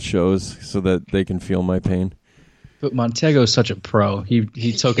people's shows so that they can feel my pain. But Montego is such a pro.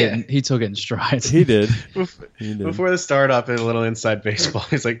 He took it. He took it in strides. He did. Before the startup and a little inside baseball,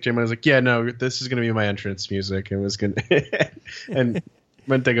 he's like, Jay Money's like, yeah, no, this is going to be my entrance music. It was going and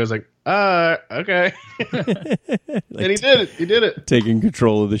Montego's like, okay. And he did it. He did it. Taking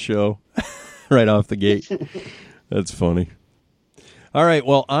control of the show right off the gate. That's funny. All right.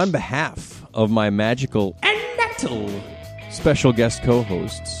 Well, on behalf of my magical and metal special guest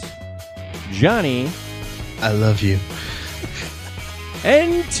co-hosts, Johnny, I love you,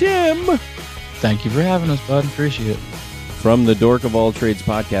 and Tim. Thank you for having us, bud. Appreciate it. From the Dork of All Trades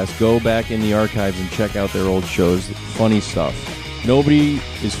podcast, go back in the archives and check out their old shows. Funny stuff. Nobody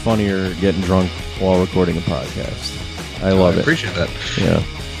is funnier getting drunk while recording a podcast. I love it. Appreciate that. Yeah.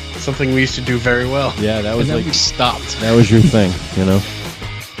 Something we used to do very well. Yeah, that was and then we stopped. That was your thing,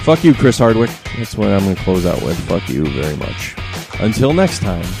 Fuck you, Chris Hardwick. That's what I'm going to close out with. Fuck you very much. Until next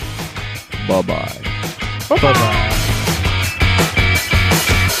time, bye-bye. Bye-bye.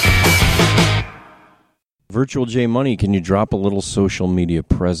 Virtual J Money, can you drop a little social media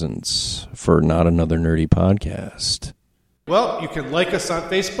presence for Not Another Nerdy Podcast? Well, you can like us on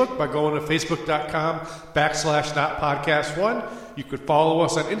Facebook by going to facebook.com/NotPodcast1. You could follow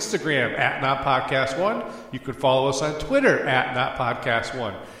us on Instagram @NotPodcast1. You could follow us on Twitter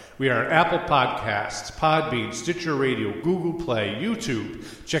 @NotPodcast1. We are on Apple Podcasts, Podbean, Stitcher Radio, Google Play, YouTube.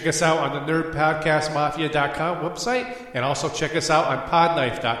 Check us out on the NerdPodcastMafia.com website, and also check us out on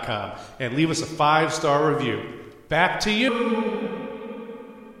Podknife.com, and leave us a 5-star review. Back to you.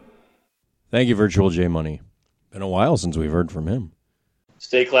 Thank you, Virtual J Money. Been a while since we've heard from him.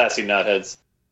 Stay classy, knotheads.